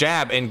interrupts his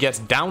jab and gets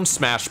down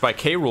smashed by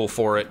K-Rool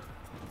for it.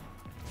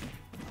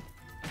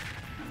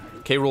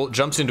 K-Rool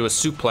jumps into a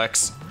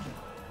suplex.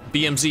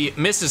 BMZ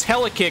misses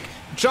heli kick,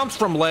 jumps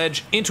from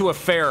ledge into a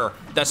fair.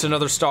 That's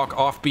another stock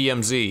off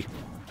BMZ.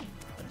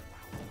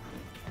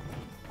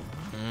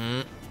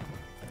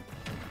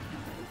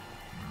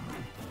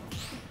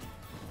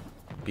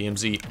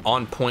 BMZ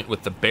on point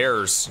with the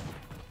bears.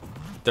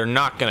 They're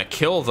not gonna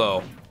kill,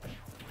 though.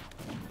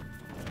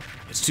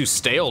 It's too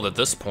staled at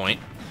this point.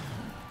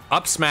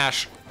 Up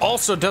smash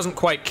also doesn't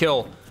quite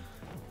kill.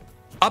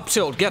 Up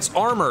tilt gets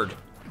armored.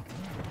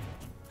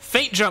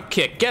 Feint jump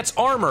kick gets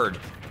armored.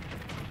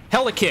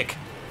 Heli kick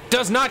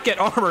does not get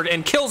armored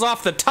and kills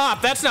off the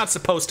top. That's not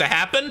supposed to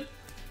happen.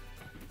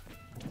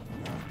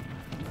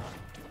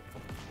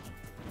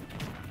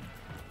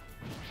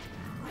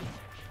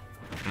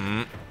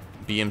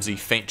 BMZ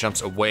feint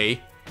jumps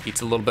away,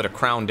 eats a little bit of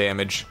crown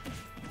damage.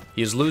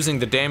 He is losing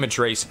the damage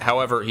race,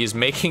 however, he's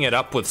making it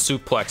up with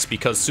suplex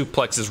because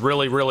suplex is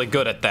really, really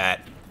good at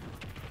that.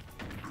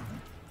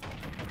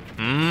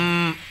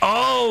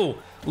 Oh!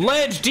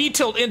 Ledge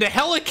D-tilt into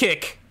heli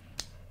kick!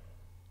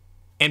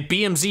 And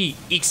BMZ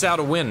ekes out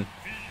a win.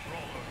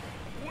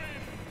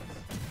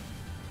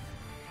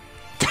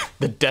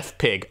 The death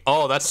pig.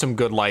 Oh, that's some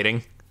good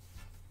lighting.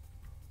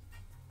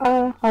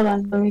 Hold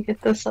on, let me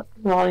get this up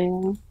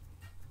volume.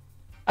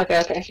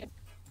 Okay.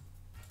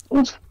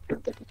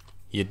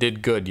 You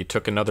did good. You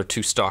took another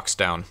 2 stocks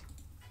down.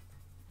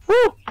 Woo!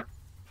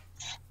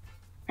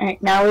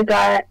 Alright, now we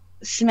got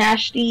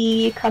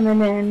SmashDee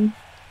coming in.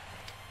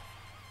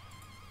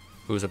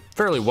 Who's a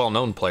fairly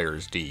well-known player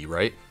as D,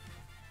 right?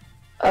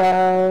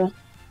 I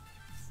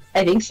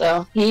think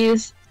so.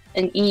 He's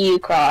an EU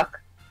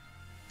Croc.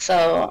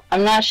 So,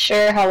 I'm not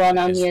sure how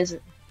well-known he is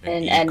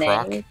in NA.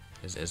 Croc?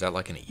 Is that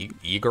like an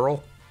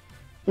E-girl?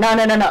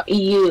 No,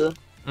 EU.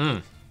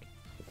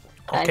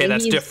 Okay,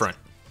 that's different.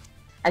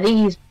 I think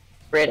he's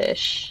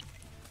British.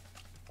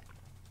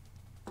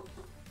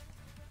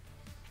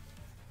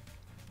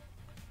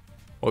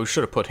 Well, we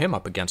should have put him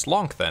up against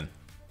Lonk then.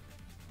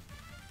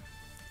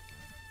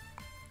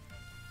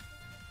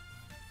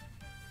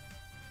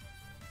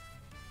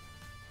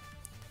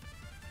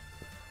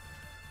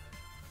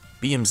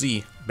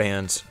 BMZ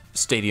bans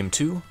Stadium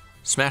 2,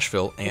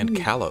 Smashville, and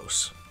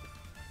Kalos.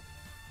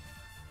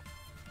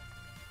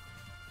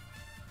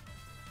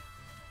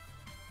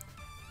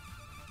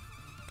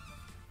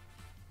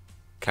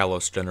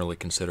 Kalos generally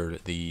considered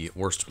the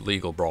worst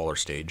legal brawler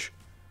stage.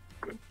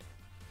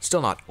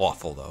 Still not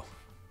awful, though.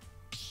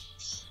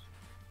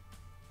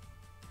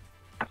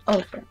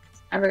 Oh, shit.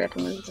 I forgot to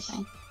move the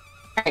thing.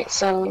 Alright,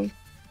 so...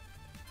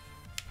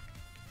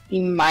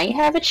 You might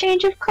have a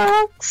change of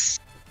Crocs?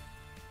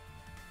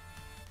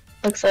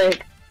 Looks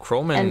like...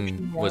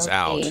 Crowman was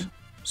out, NPLP.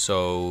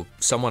 so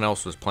someone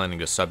else was planning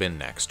to sub in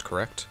next,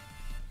 correct?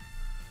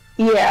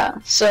 Yeah,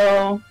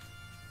 so...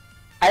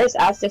 I just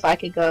asked if I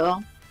could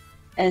go,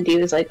 and he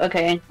was like,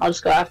 okay, I'll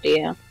just go after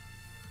you.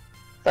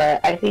 But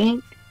I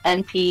think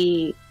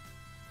NP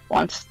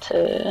wants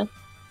to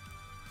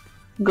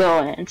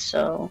go in,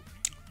 so...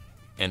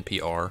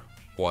 NPR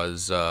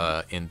was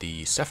in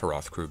the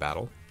Sephiroth crew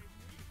battle.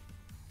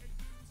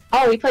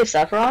 Oh, we played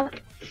Sephiroth?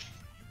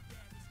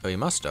 Oh, you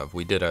must have.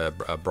 We did a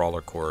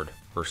Brawlercord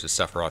versus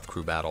Sephiroth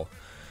crew battle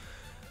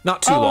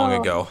not too long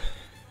ago.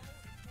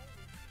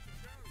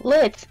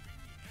 Lit.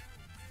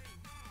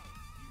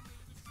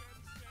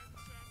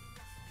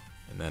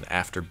 And then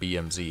after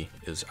BMZ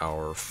is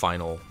our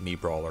final Mii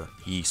Brawler,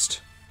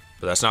 Yeast.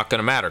 But that's not going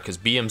to matter, because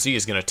BMZ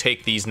is going to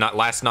take these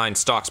last 9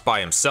 stocks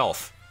by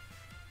himself.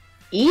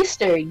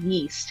 East or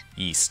yeast?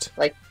 Yeast.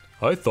 Like...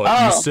 I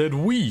thought you said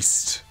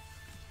Weast.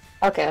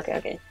 Okay.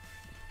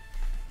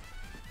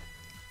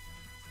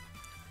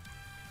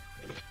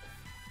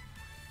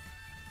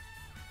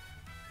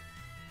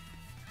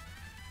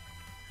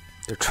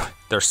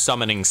 They're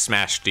summoning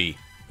SmashDee.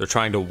 They're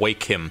trying to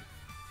wake him.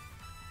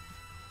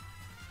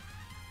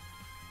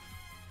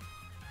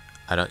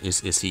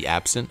 Is he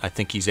absent? I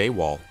think he's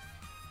AWOL.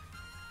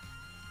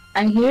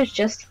 And he was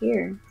just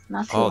here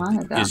not too long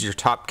ago. Is your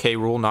top K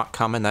Rool not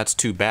coming? That's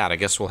too bad. I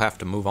guess we'll have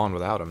to move on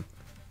without him.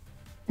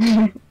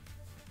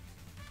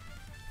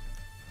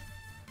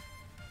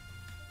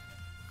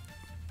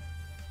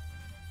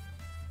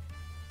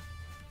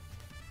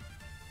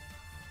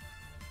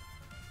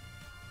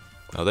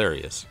 Oh, there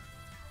he is.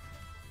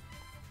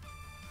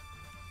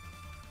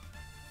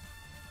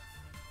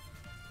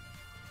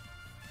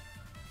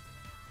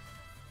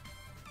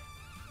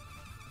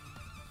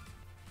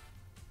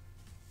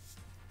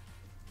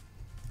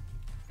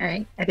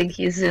 Alright, I think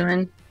he's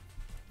zooming.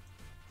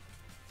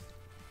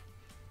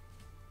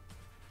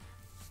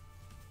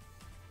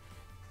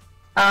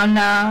 Oh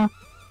no.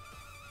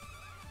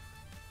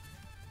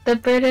 The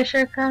British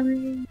are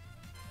coming.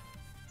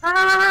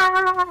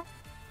 Ah!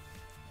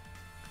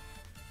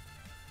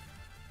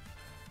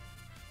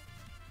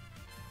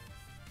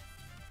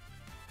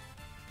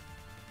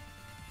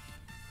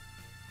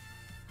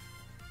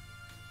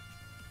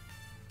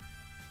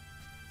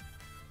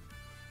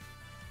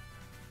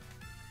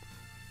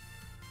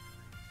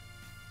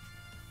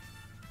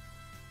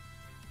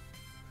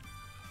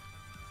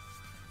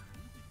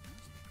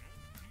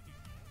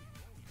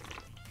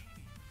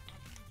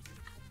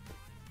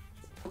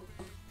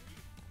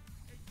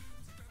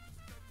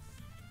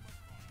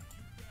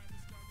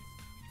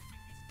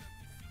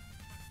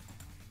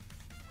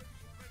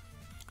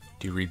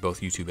 Do you read both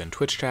YouTube and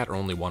Twitch chat, or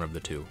only one of the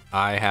two?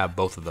 I have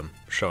both of them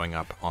showing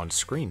up on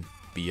screen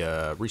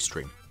via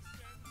Restream.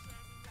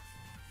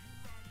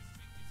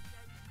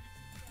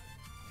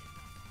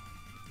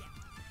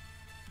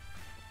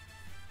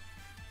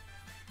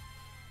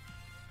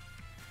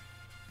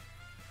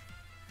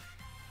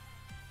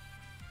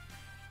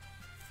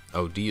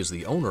 Oh, D is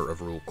the owner of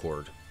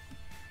Brawlercord.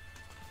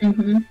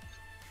 Mm-hmm.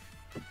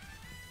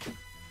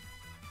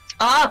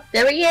 Oh,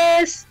 there he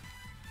is!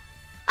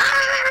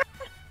 Ah!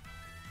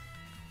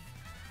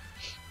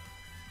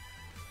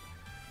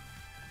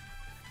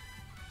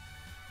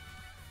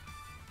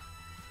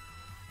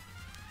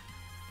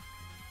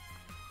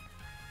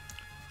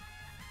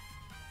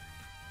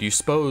 Do you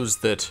suppose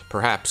that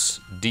perhaps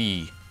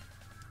D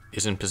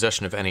is in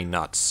possession of any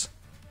nuts?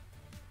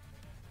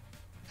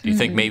 Do you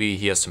think maybe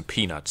he has some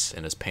peanuts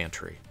in his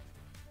pantry?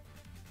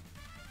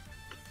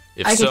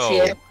 If I can see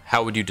so, it.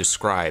 how would you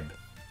describe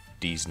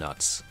D's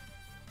nuts?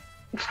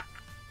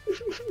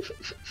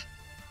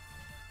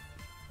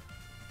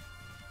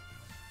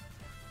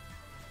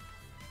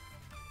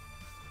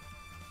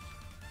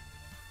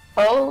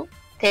 Oh,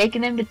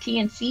 taking him to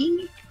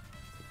TNC?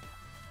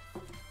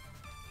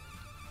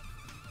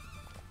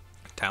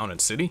 Town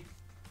and city?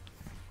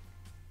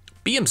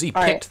 BMZ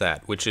All right. picked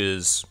that, which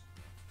is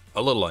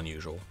a little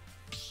unusual.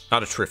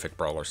 Not a terrific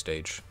brawler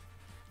stage,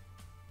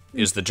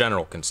 is the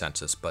general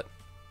consensus, but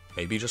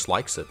maybe he just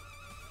likes it.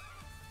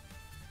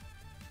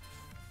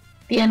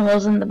 The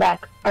animals in the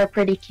back are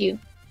pretty cute.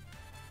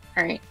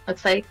 Alright,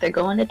 looks like they're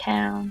going to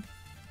town.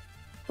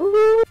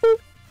 Woo!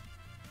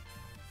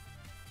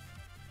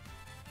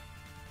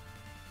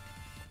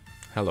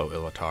 Hello,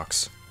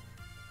 Illitox.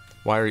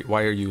 Why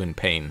are you in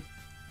pain?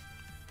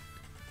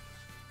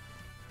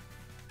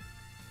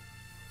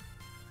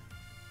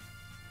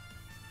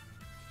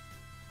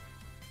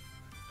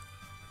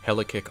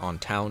 Helikick on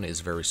town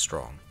is very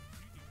strong.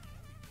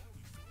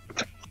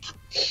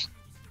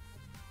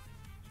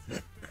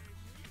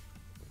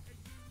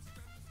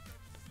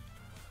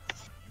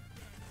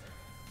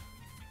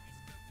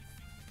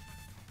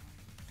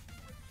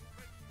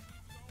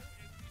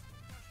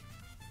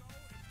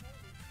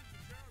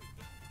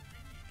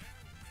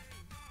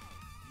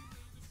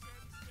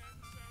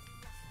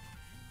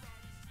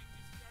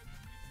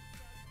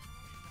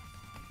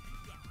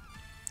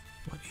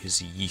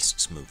 is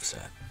Yeast's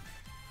moveset?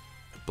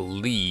 I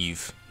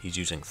believe he's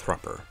using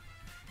Thrupper.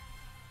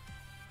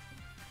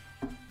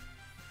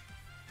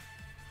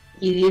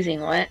 You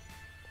using what?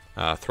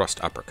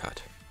 Thrust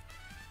Uppercut.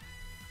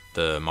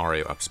 The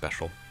Mario up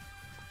special.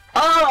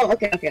 Oh,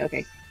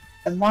 okay.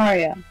 The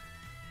Mario.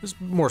 It's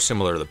more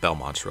similar to the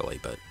Belmonts, really,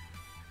 but...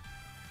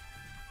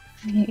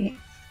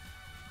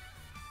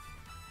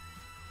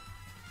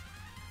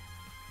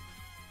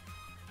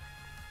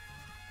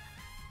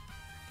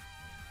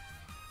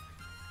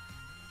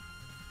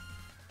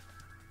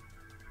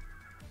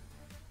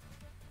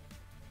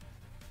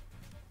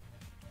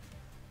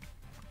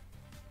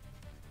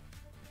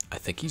 I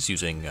think he's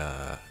using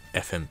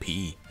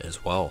FMP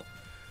as well.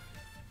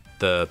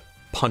 The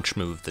punch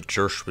move that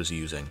Jersh was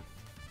using.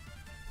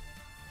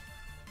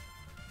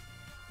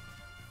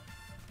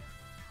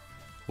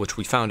 Which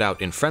we found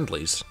out in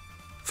friendlies.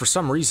 For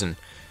some reason,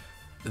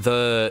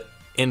 the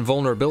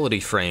invulnerability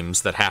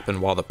frames that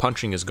happen while the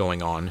punching is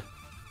going on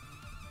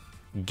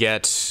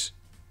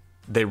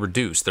they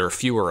reduce. There are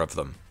fewer of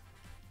them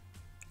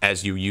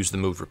as you use the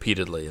move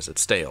repeatedly as it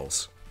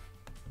stales.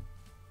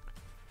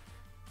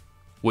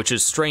 Which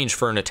is strange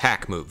for an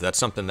attack move. That's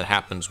something that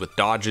happens with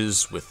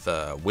dodges, with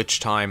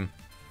witch time.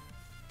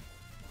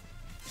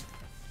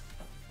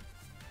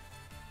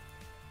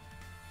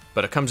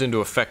 But it comes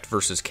into effect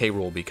versus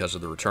K-Rool because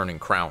of the returning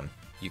crown.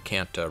 You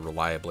can't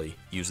reliably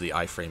use the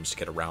iframes to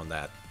get around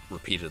that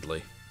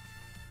repeatedly.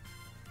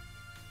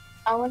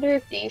 I wonder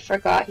if D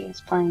forgot he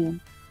was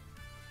playing.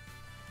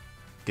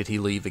 Did he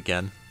leave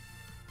again?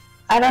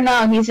 I don't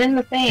know, he's in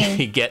the thing.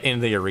 He get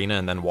in the arena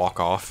and then walk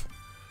off?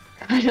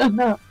 I don't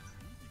know.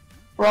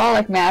 We're all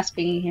like mass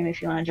pinging him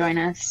if you want to join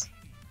us.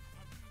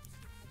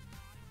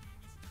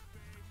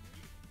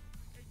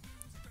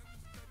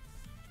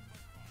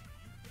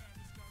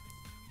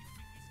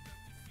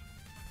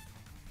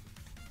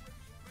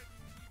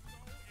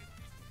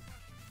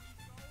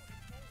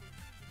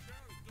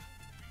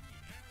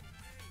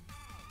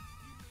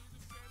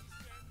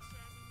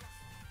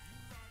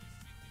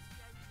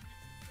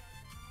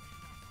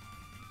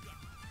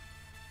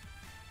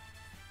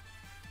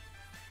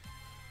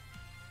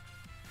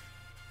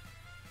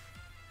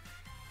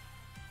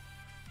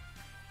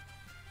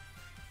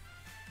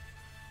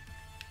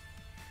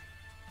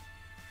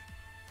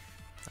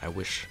 I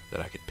wish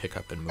that I could pick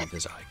up and move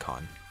his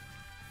icon.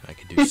 I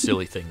could do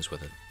silly things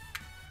with it.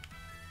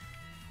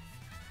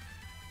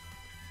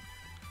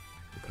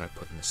 Who can I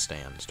put in the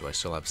stands? Do I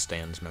still have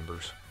stands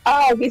members?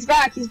 Oh, he's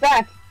back, he's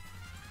back!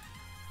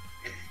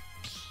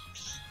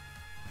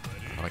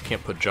 Oh, I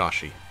can't put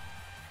Joshy.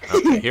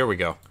 Okay, here we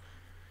go.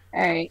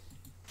 Alright.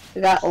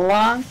 We got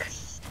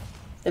Lonk,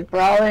 the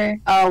Brawler.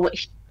 Oh,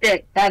 wait,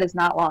 shit, that is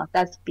not Lonk.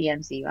 That's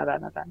BMZ.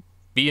 My bad.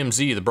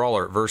 BMZ, the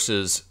Brawler,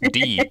 versus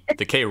D,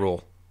 the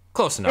K-Rool.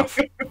 Close enough.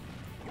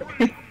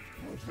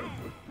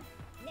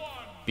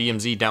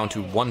 BMZ down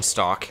to 1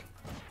 stock.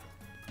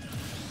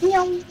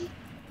 Meow.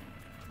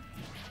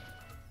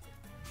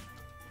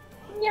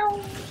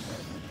 Meow.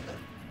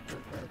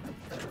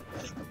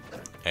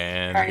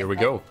 And All right, here we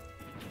go.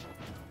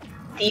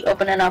 D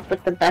opening up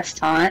with the best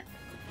taunt.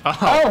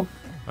 Oh!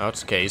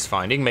 That's okay, he's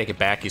fine. He can make it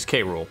back. He's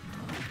K-Rool.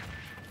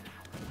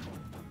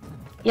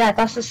 Yeah, I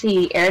thought to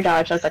see air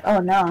dodge. I was like, oh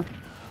no.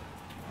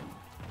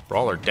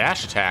 Brawler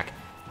dash attack.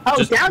 Oh,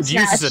 Just down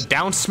smash. uses a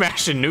down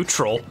smash in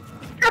neutral.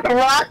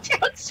 Rock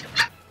down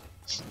smash.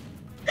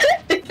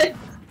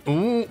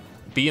 Ooh.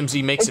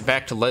 BMZ makes it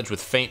back to ledge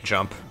with feint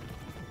jump.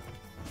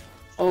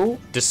 Oh.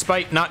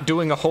 Despite not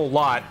doing a whole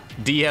lot,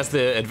 D has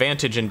the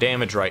advantage in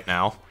damage right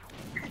now.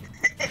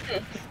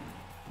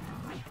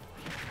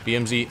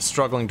 BMZ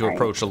struggling to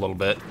approach a little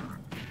bit.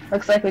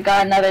 Looks like we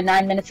got another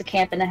 9 minutes of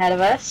camping ahead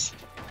of us.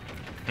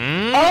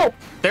 Oh!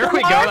 There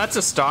we go, that's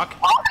a stock.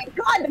 Oh my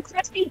god, the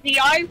crispy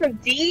DI from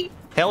D!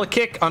 Hella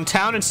kick on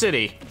town and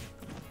city.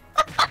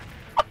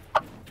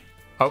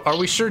 Are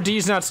we sure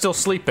D's not still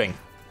sleeping?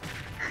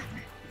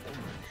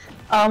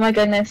 Oh my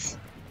goodness.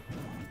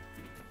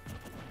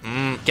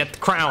 Get the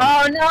crown.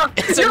 Oh no!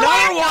 It's No, another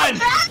I one!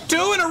 got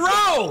 2 in a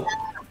row!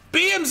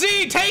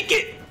 BMZ, take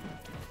it!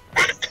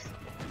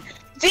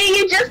 D,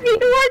 you just need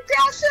to work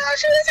down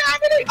smash. What is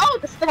happening? Oh,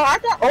 the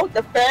Sparta! Oh,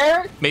 the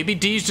fair! Maybe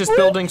D's just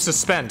building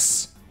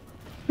suspense.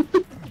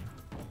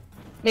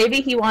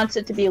 Maybe he wants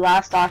it to be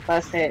last stock,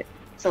 last hit.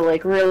 So,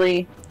 like,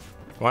 really...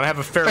 Want to have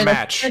a fair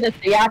match. For the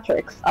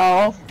theatrics.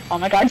 Oh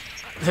my god.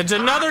 It's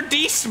another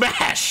D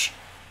smash!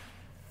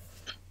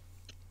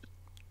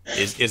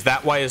 Is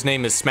that why his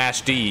name is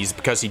SmashDee? He's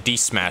because he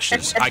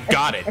D-smashes. I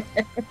got it.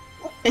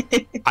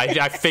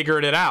 I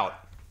figured it out.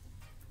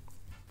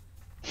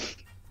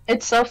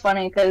 It's so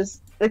funny, because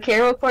the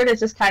K-Rool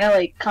has just kind of,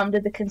 like, come to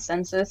the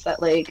consensus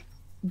that, like,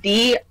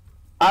 D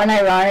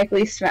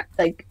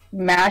unironically,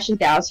 mashes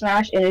down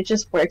smash, and it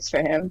just works for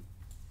him.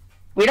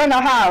 We don't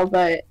know how,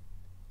 but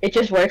it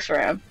just works for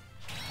him.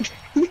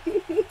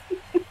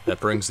 That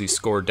brings the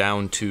score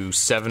down to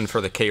 7 for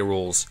the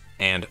K-Rools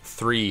and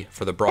 3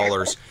 for the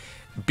Brawlers.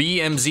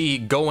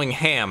 BMZ going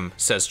ham,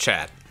 says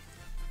chat.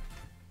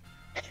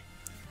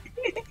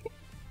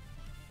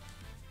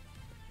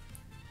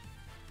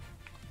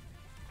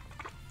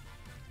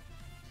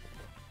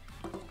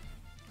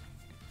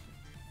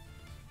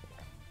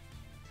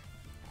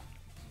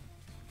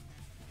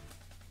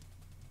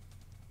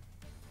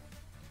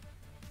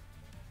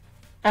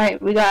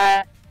 Alright, we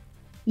got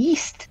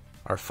Yeast.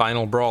 Our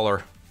final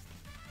brawler.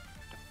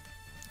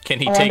 Can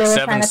he I take wonder what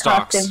 7 kind of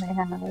stocks? costume they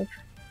have.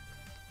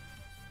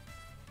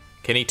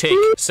 Can he take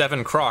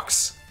 7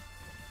 Crocs?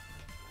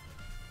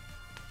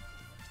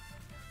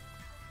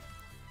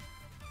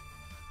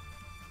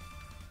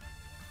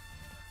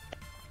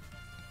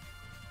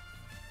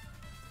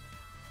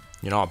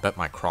 You know, I'll bet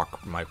my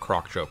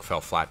Croc joke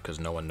fell flat because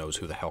no one knows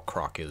who the hell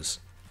Croc is.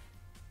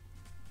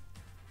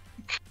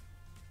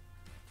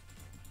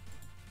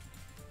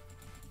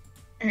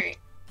 Alright.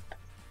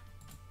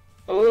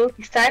 Oh,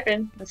 he's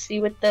typing. Let's see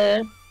what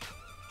the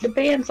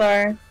bands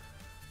are.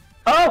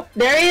 Oh,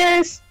 there he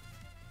is!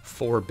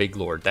 4 Big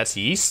Lord. That's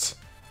Yeast?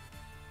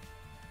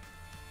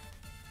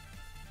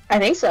 I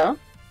think so.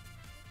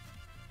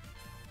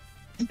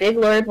 Big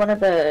Lord, one of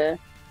the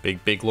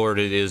Big Lord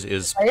it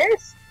is...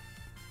 players?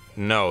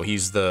 No,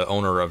 he's the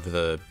owner of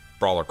the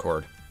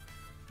Brawlercord.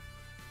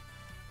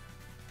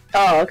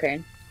 Oh,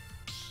 okay.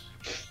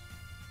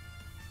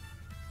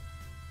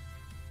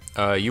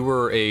 You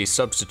were a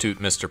substitute,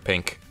 Mr.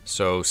 Pink,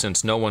 so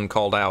since no one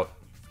called out,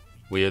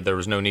 there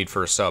was no need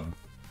for a sub.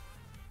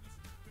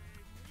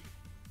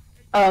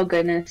 Oh,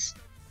 goodness.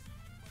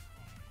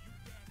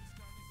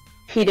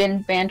 He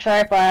didn't ban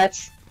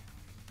tripods.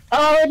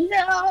 Oh,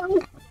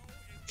 no!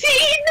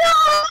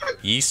 No!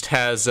 Yeast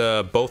has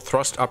both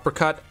thrust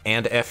uppercut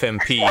and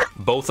FMP,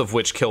 both of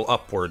which kill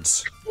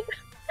upwards.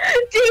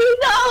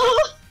 Dino!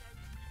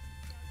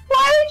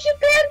 Why would you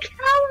ban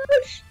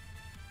cows?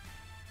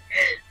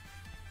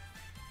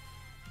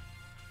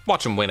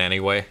 Watch him win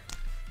anyway.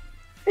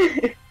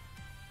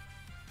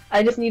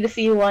 I just need to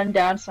see one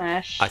down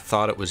smash. I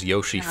thought it was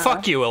Yoshi.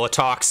 Fuck you,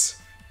 Illitox!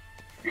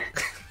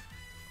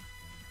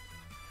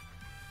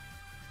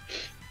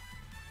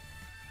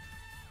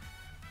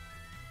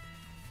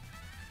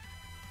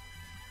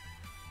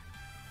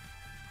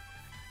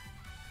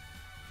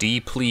 D,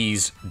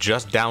 please,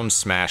 just down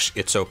smash,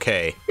 it's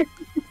okay.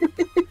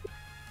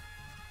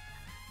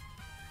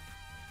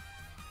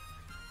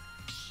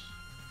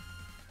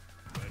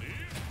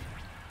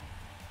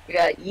 We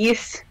got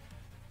Yeast.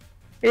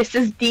 This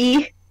is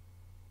D.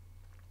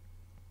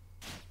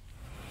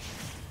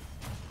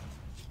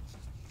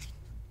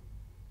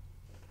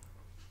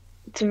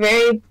 It's a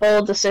very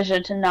bold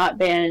decision to not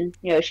ban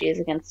Yoshi's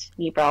against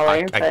Mii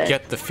Brawler, I but...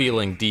 get the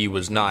feeling D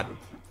was not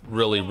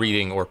really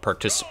reading or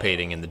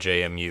participating in the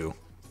JMU.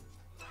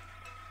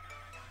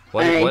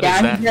 What does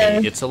that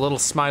mean? It's a little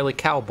smiley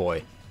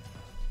cowboy.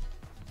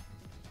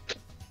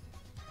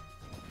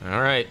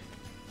 Alright.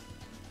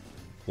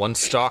 1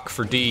 stock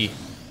for D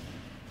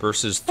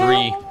versus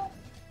 3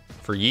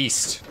 for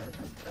Yeast.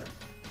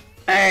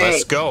 Alright.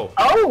 Let's go.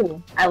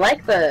 Oh! I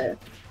like the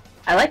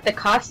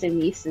costume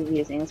Yeast is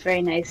using. It's a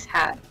very nice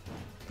hat.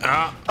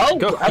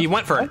 Go. He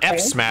went for an F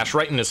smash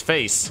right in his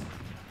face.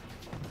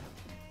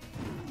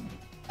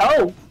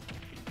 Oh!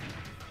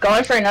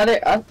 Going for another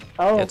up.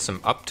 Oh. Get some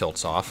up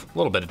tilts off. A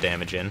little bit of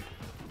damage in.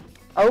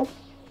 Oh.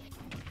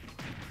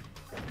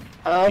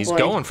 Oh, He's boy.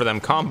 going for them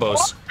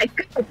combos. Oh my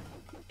God.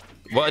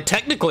 Well,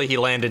 technically he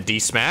landed D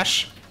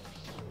smash.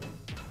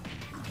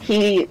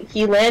 He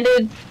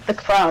landed the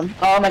crumb.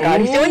 Oh my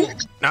God, he's doing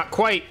it. Not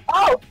quite.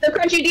 Oh, the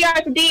crunchy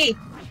DI for D.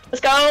 Let's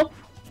go.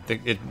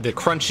 The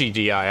crunchy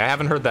DI. I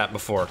haven't heard that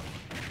before.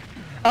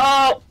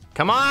 Oh.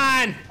 Come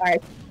on!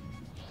 Alright.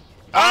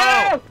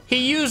 Oh! He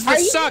used the Are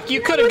you suck!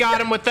 You could have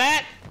got him with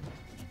that!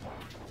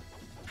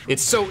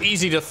 It's so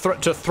easy to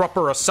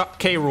thrupper a suck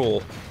K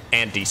Rool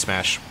and D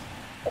smash.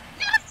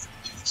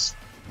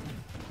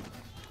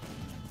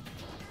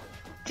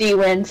 D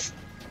wins.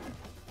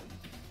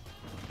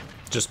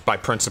 Just by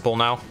principle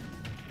now.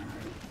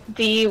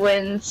 D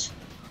wins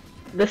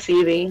the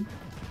CV.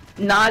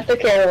 Not the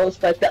carols,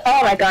 but the...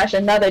 Oh my gosh,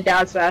 another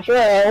down smash.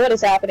 Whoa, what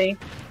is happening?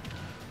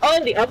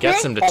 Oh, the up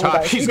Gets him to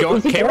top. He's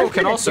going. K-Rool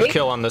can also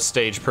kill on this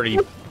stage pretty...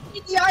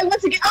 Yeah,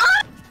 once again.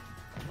 Ah!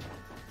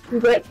 He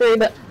went for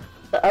the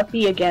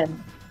uppie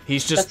again.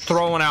 He's just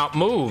throwing out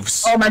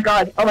moves. Oh my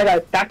god. Oh my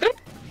god. Back there?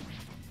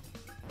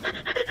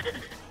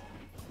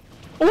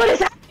 What is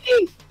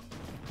happening?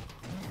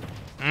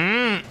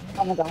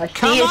 Oh my gosh.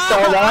 Come He is so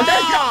on!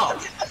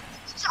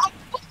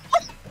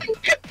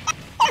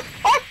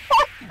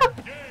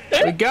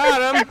 We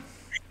got him!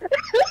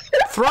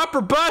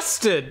 Thrupper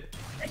busted!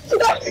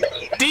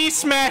 D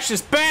smash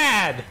is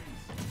bad!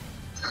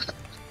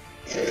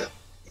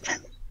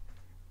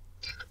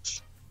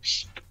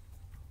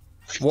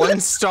 One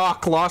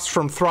stock lost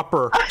from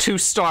Thrupper, 2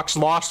 stocks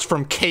lost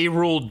from K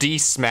Rool D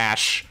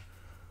smash.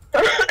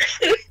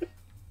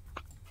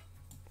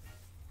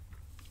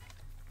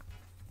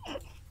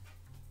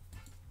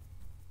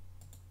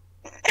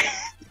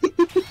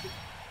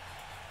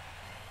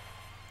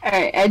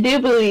 Alright, I do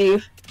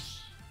believe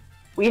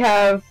we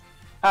have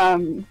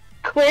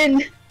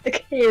Quinn the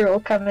K-Roll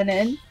coming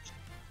in.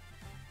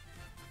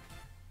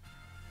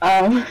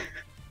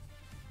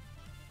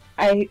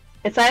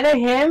 It's either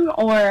him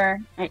or...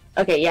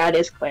 Okay, yeah, it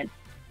is Quinn.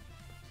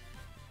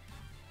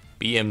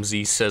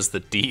 BMZ says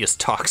that D is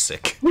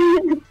toxic.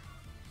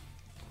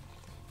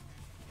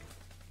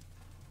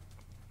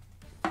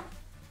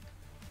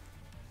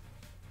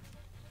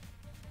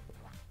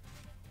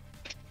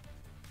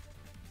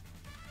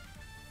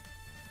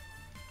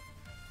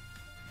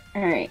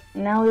 Alright,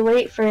 now we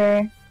wait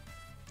for...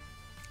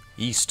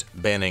 Yeast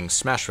banning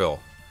Smashville.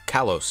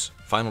 Kalos,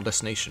 final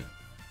destination.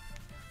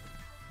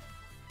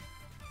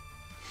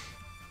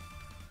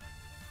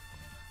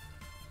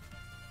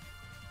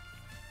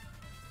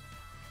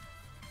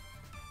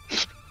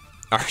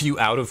 Are you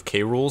out of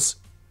K rules?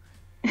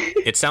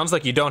 It sounds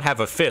like you don't have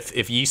a fifth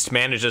if Yeast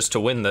manages to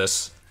win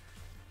this.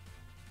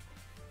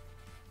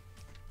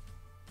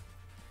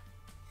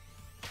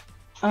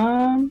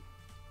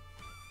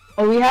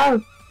 Oh, we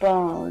have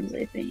bones,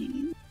 I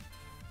think.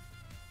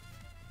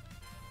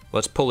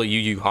 Let's pull a Yu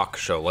Yu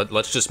Hakusho.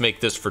 Let's just make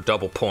this for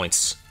double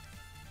points.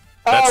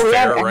 That's we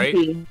fair, have right?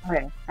 NP.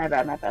 Okay, my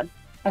bad.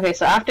 Okay,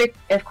 so after,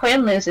 if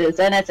Quinn loses,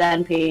 then it's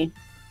NP,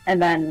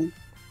 and then...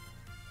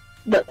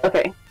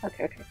 Okay.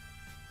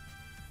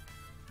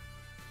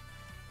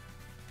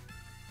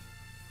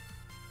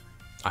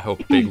 I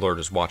hope Big Lord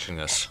is watching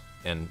this,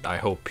 and I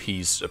hope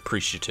he's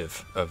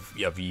appreciative of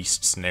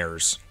Yeast's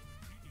nares.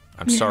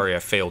 I'm sorry I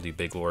failed you,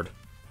 Big Lord.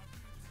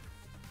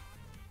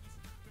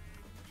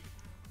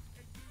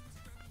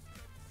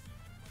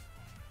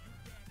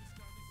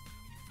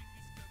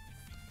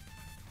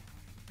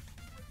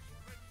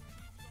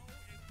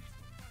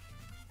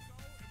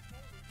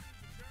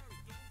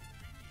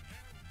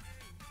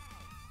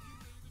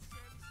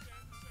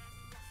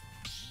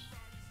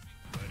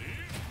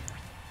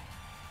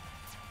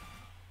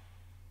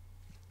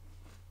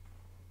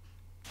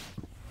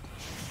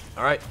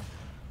 All right,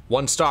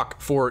 one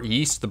stock for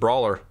Yeast the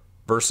Brawler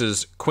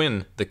versus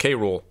Quinn the K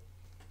Rool.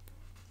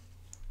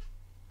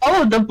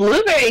 Oh, the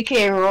blueberry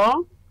K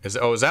Rool. Is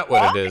that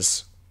what it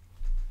is?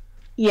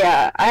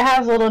 Yeah, I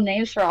have little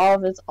names for all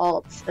of his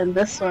alts, and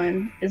this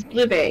one is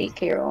blueberry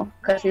K Rool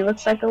because he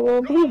looks like a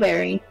little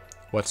blueberry.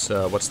 What's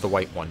the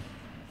white one?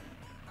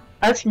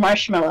 That's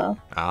marshmallow.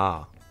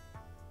 Ah,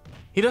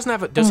 he doesn't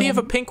have a. Does he have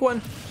a pink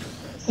one?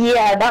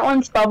 Yeah, that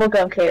one's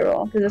bubblegum K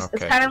Rool because it's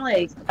Okay. kind of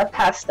like a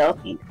pastel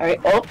pink. All right.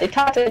 Oh, they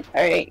topped it.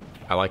 All right.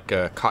 I like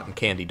cotton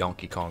candy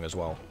Donkey Kong as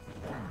well.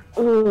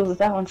 Ooh,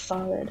 that one's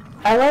solid.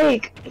 I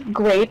like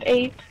grape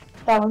ape.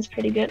 That one's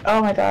pretty good.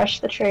 Oh my gosh,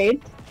 the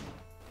trade.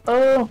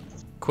 Oh.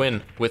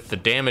 Quinn with the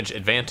damage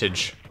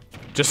advantage,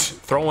 just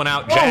throwing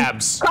out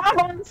jabs.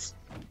 Combos.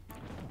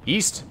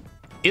 Yeast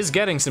is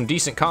getting some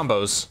decent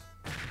combos.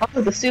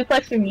 Oh, the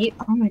suplex from Meat.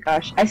 Oh my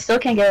gosh, I still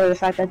can't get over the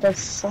fact that does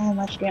so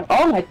much damage.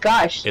 Oh my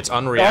gosh. It's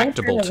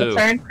unreactable too.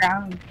 Return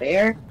crown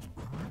there.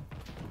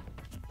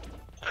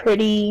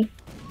 Pretty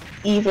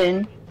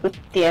even with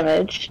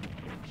damage.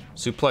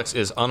 Suplex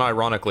is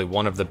unironically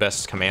one of the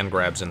best command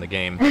grabs in the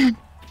game.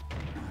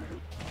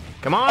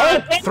 Come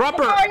on,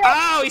 Thrupper!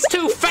 Oh, he's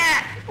too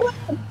fat!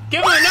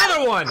 Give him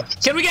another one!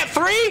 Can we get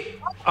 3?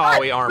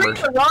 Oh, he armored.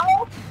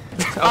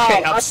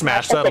 Okay, up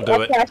smash, that'll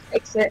do it.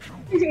 Fix it.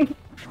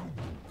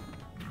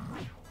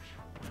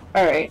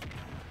 Alright.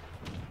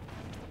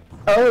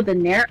 Oh, the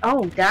nair.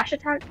 Oh, dash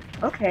attack.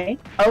 Okay.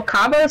 Oh,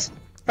 combos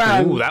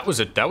from. Ooh, that was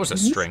a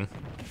string.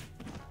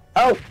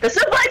 Oh, the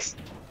suplex!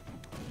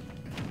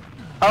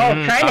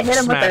 Oh, trying to hit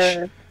him smash.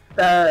 with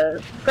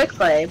the quick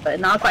play, but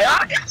not quite.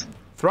 Oh, yes!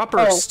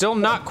 Thrupper, Oh. still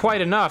not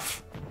quite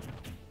enough.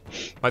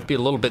 Might be a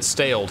little bit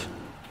staled.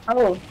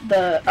 Oh,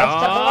 the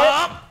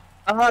up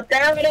oh,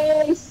 there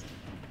it is!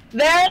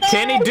 There it is!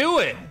 Can he do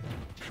it?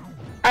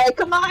 Alright,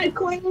 come on,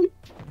 Quinn!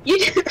 You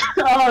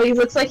oh, he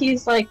looks like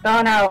he's like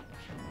gone out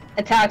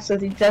attacks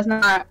because he does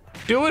not.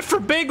 Do it for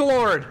Big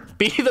Lord!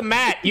 Be the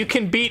mat, you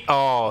can beat.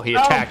 Oh, he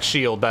attacked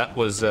shield. That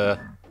was Oh,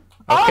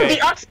 okay.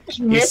 the up smash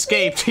He missed.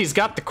 escaped. He's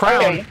got the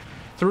crown. Okay.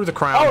 Through the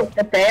crown. Oh,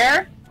 the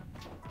bear?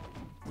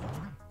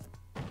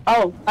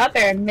 Oh, up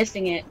air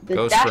missing it. The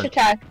Ghost dash for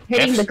attack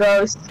hitting F. the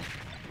ghost.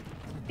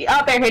 The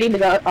up air hitting the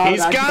ghost. Oh, He's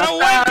God, got a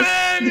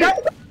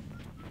weapon!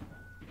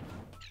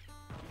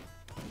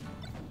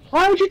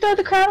 Why would you throw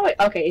the crown away?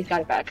 Okay, he's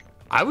got it back.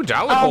 I would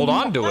hold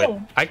on to it.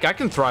 no. I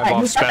can thrive Alright,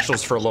 off he's got-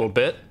 specials for a little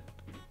bit.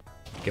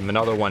 Give him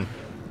another one.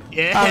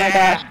 Yeah. Oh my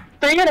gosh.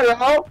 3 in a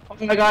row?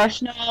 Oh my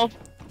gosh, no.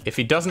 If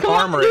he doesn't Come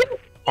on, armor it, you-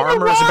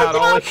 armor is about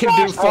all he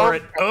can do smash. for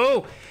it.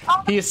 Oh,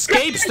 Oh, he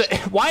escapes the.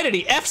 Why did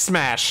he F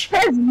smash?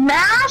 His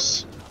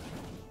mash?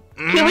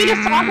 Can we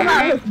just talk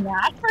about his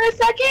mash for a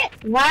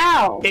second?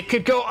 Wow. It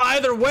could go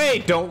either way.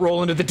 Don't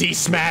roll into the D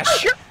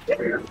smash.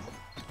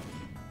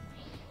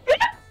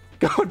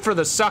 Going for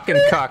the suck and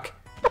cuck.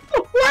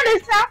 What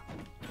is that?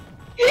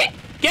 Get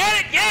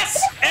it?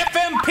 Yes!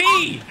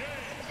 FMP!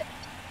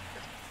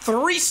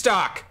 3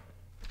 stock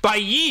by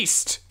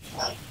Yeast.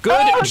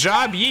 Good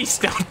job,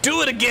 Yeast. Now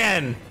do it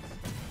again.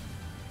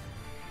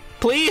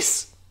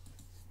 Please.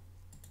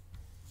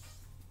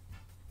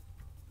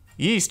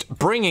 Yeast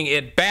bringing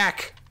it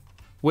back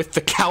with the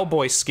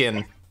cowboy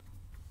skin.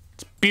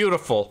 It's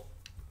beautiful.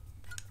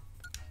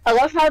 I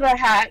love how the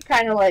hat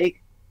kind of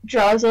like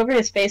draws over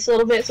his face a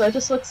little bit, so it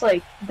just looks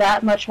like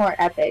that much more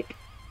epic.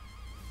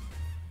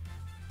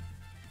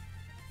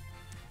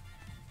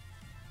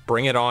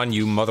 Bring it on,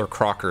 you mother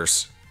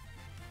crockers,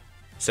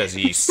 says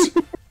Yeast.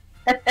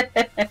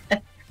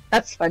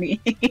 That's funny.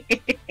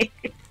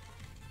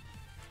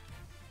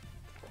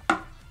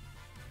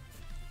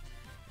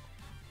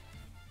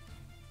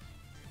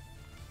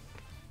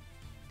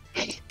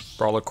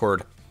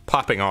 Brawlercord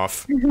popping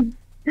off. You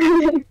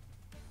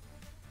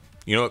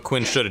know what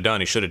Quinn should have done?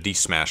 He should have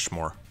de-smashed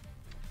more.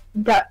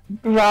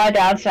 Raw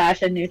down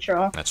smash and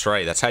neutral. That's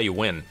right. That's how you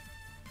win.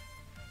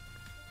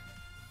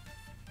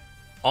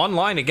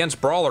 Online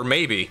against Brawler,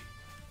 maybe.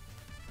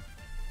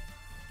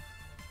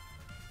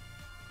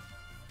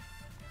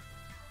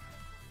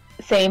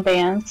 Same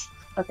bands.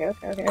 Okay.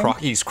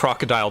 He's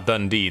Crocodile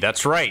Dundee.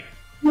 That's right.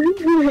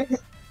 We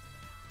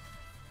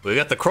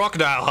got the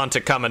Crocodile Hunter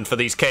coming for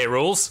these K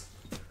rules.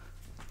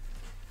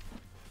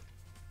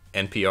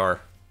 NPR.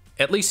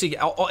 At least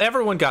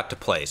everyone got to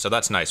play, so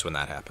that's nice when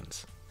that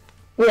happens.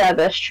 Yeah,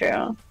 that's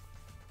true.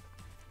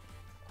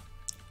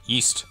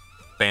 Yeast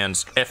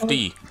bans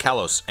FD,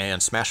 Kalos,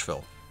 and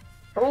Smashville.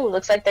 Ooh,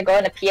 looks like they're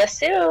going to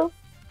PS2.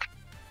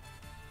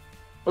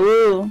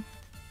 Ooh.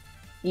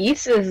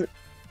 Yeast is...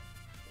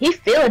 He's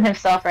feeling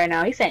himself right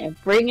now. He's saying,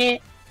 bring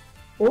it.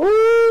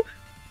 Ooh.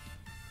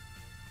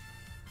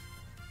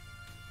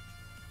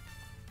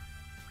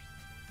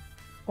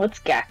 What's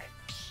Gak?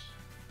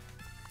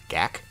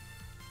 Gak?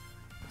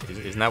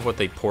 Isn't that what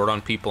they poured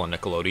on people on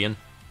Nickelodeon?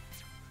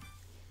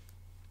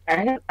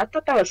 I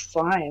thought that was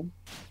slime.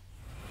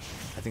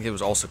 I think it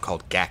was also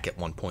called Gak at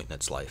one point in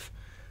its life.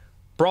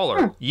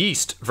 Brawler,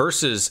 Yeast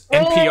versus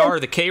NPR,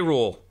 the K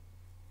Rool.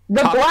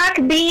 The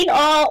black bean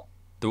all...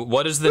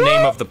 What is the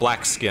name of the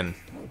black skin?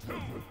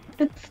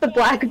 It's the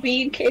black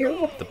bean K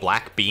Rool. The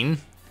black bean?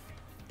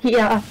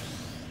 Yeah.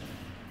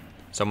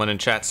 Someone in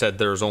chat said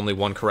there's only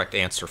one correct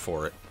answer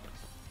for it.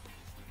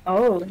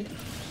 Oh.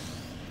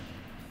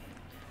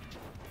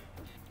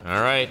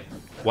 Alright.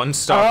 One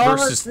stock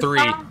versus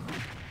three.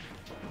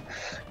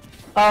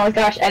 Oh my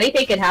gosh,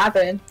 anything can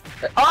happen.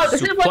 Oh,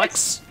 this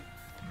Suplex.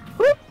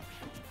 Is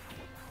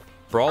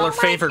Brawler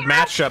favored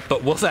matchup,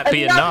 but will that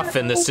be enough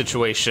in this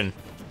situation?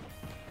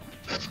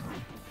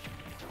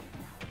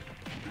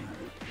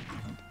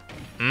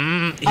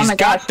 He's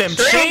got them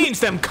chains,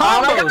 them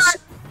combos!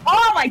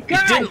 Oh my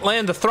god! He didn't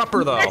land the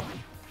thropper though.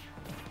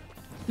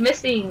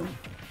 Missing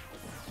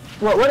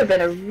what would have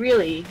been a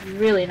really,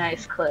 really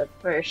nice clip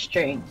for a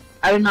string.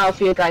 I don't know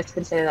if you guys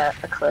consider that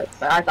a clip,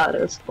 but I thought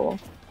it was cool.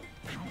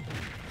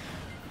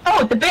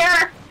 Oh, the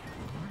bear!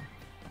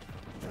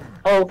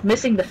 Oh,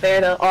 missing the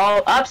fair though.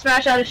 Oh, up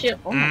smash out of shield.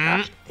 Oh my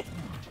gosh.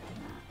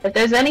 If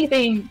there's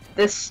anything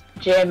this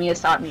JMU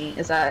has taught me,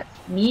 is that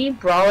Mii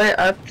Brawler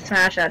up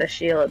smash out of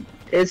shield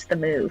is the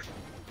move.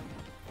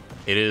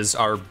 It is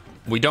our...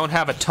 We don't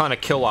have a ton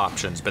of kill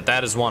options, but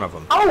that is one of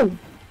them. Oh!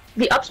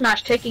 The up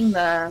smash taking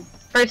the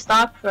first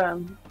stock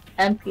from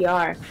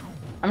NPR.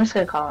 I'm just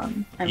gonna call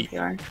him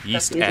NPR.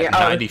 Yeast at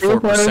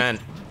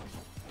 94%.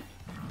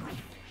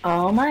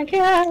 Oh my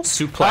god.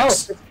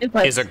 Suplex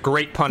is a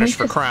great punish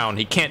for Crown.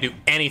 He can't do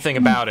anything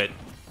about it.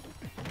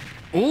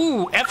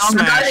 Ooh, F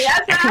smash,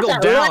 angle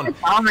down.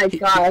 Oh my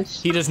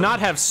gosh. He does not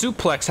have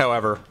suplex,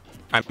 however.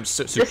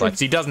 Suplex.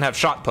 He doesn't have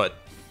shot put.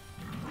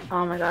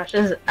 Oh my gosh,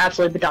 this is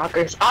absolutely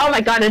bedonkers. Oh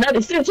my god, another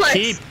suplex.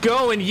 Keep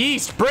going,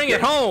 Yeast. Bring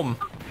it home.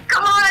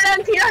 Come on,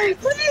 NPR,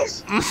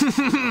 please.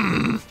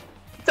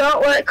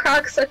 Don't let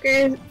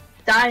Krocksucker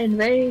die in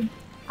vain.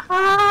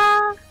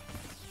 Ah.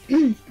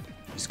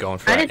 He's going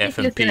for an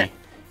FMP.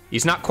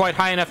 He's not quite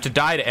high enough to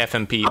die to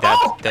FMP.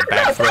 That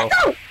back throw.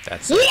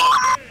 That's it.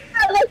 Yeah!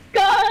 Let's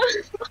go!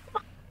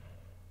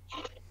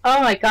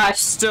 Oh my gosh.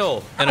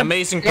 Still, an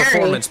amazing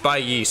performance by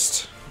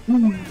Yeast.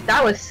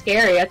 That was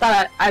scary.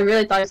 I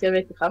really thought he was gonna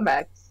make the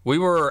comeback. We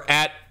were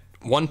at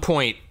one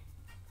point.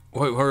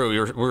 We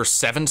were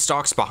 7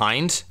 stocks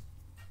behind.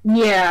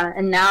 Yeah,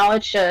 and now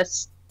it's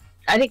just,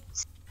 I think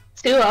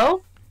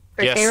 2-0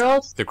 for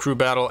K-Rolls. The crew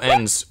battle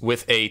ends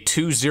with a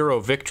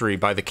 2-0 victory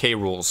by the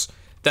K-Rolls.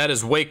 That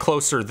is way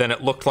closer than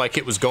it looked like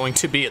it was going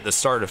to be at the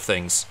start of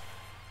things.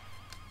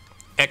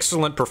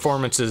 Excellent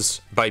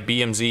performances by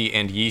BMZ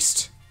and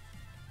Yeast,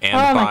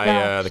 and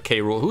by the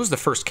K-Rool. Who was the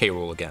first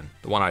K-Rool again?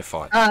 The one I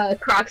fought.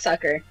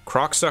 Krocksucker.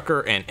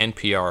 Krocksucker and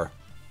NPR.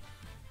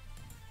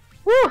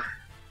 Whew.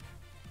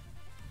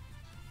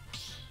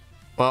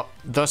 Well,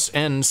 thus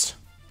ends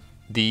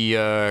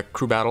the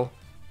crew battle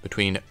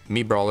between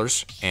Mii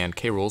Brawlers and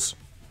K-Rolls.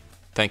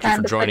 Thank you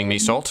for joining me,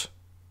 Salt.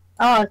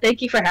 Oh,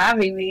 thank you for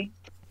having me.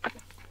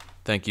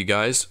 Thank you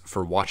guys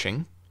for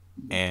watching.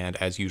 And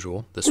as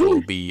usual, this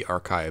will be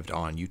archived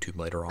on YouTube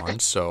later on,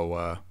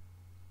 so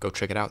go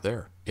check it out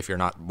there if you're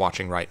not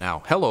watching right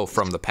now. Hello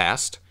from the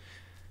past.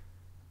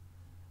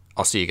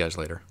 I'll see you guys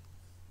later.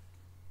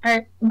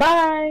 Alright,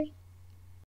 bye!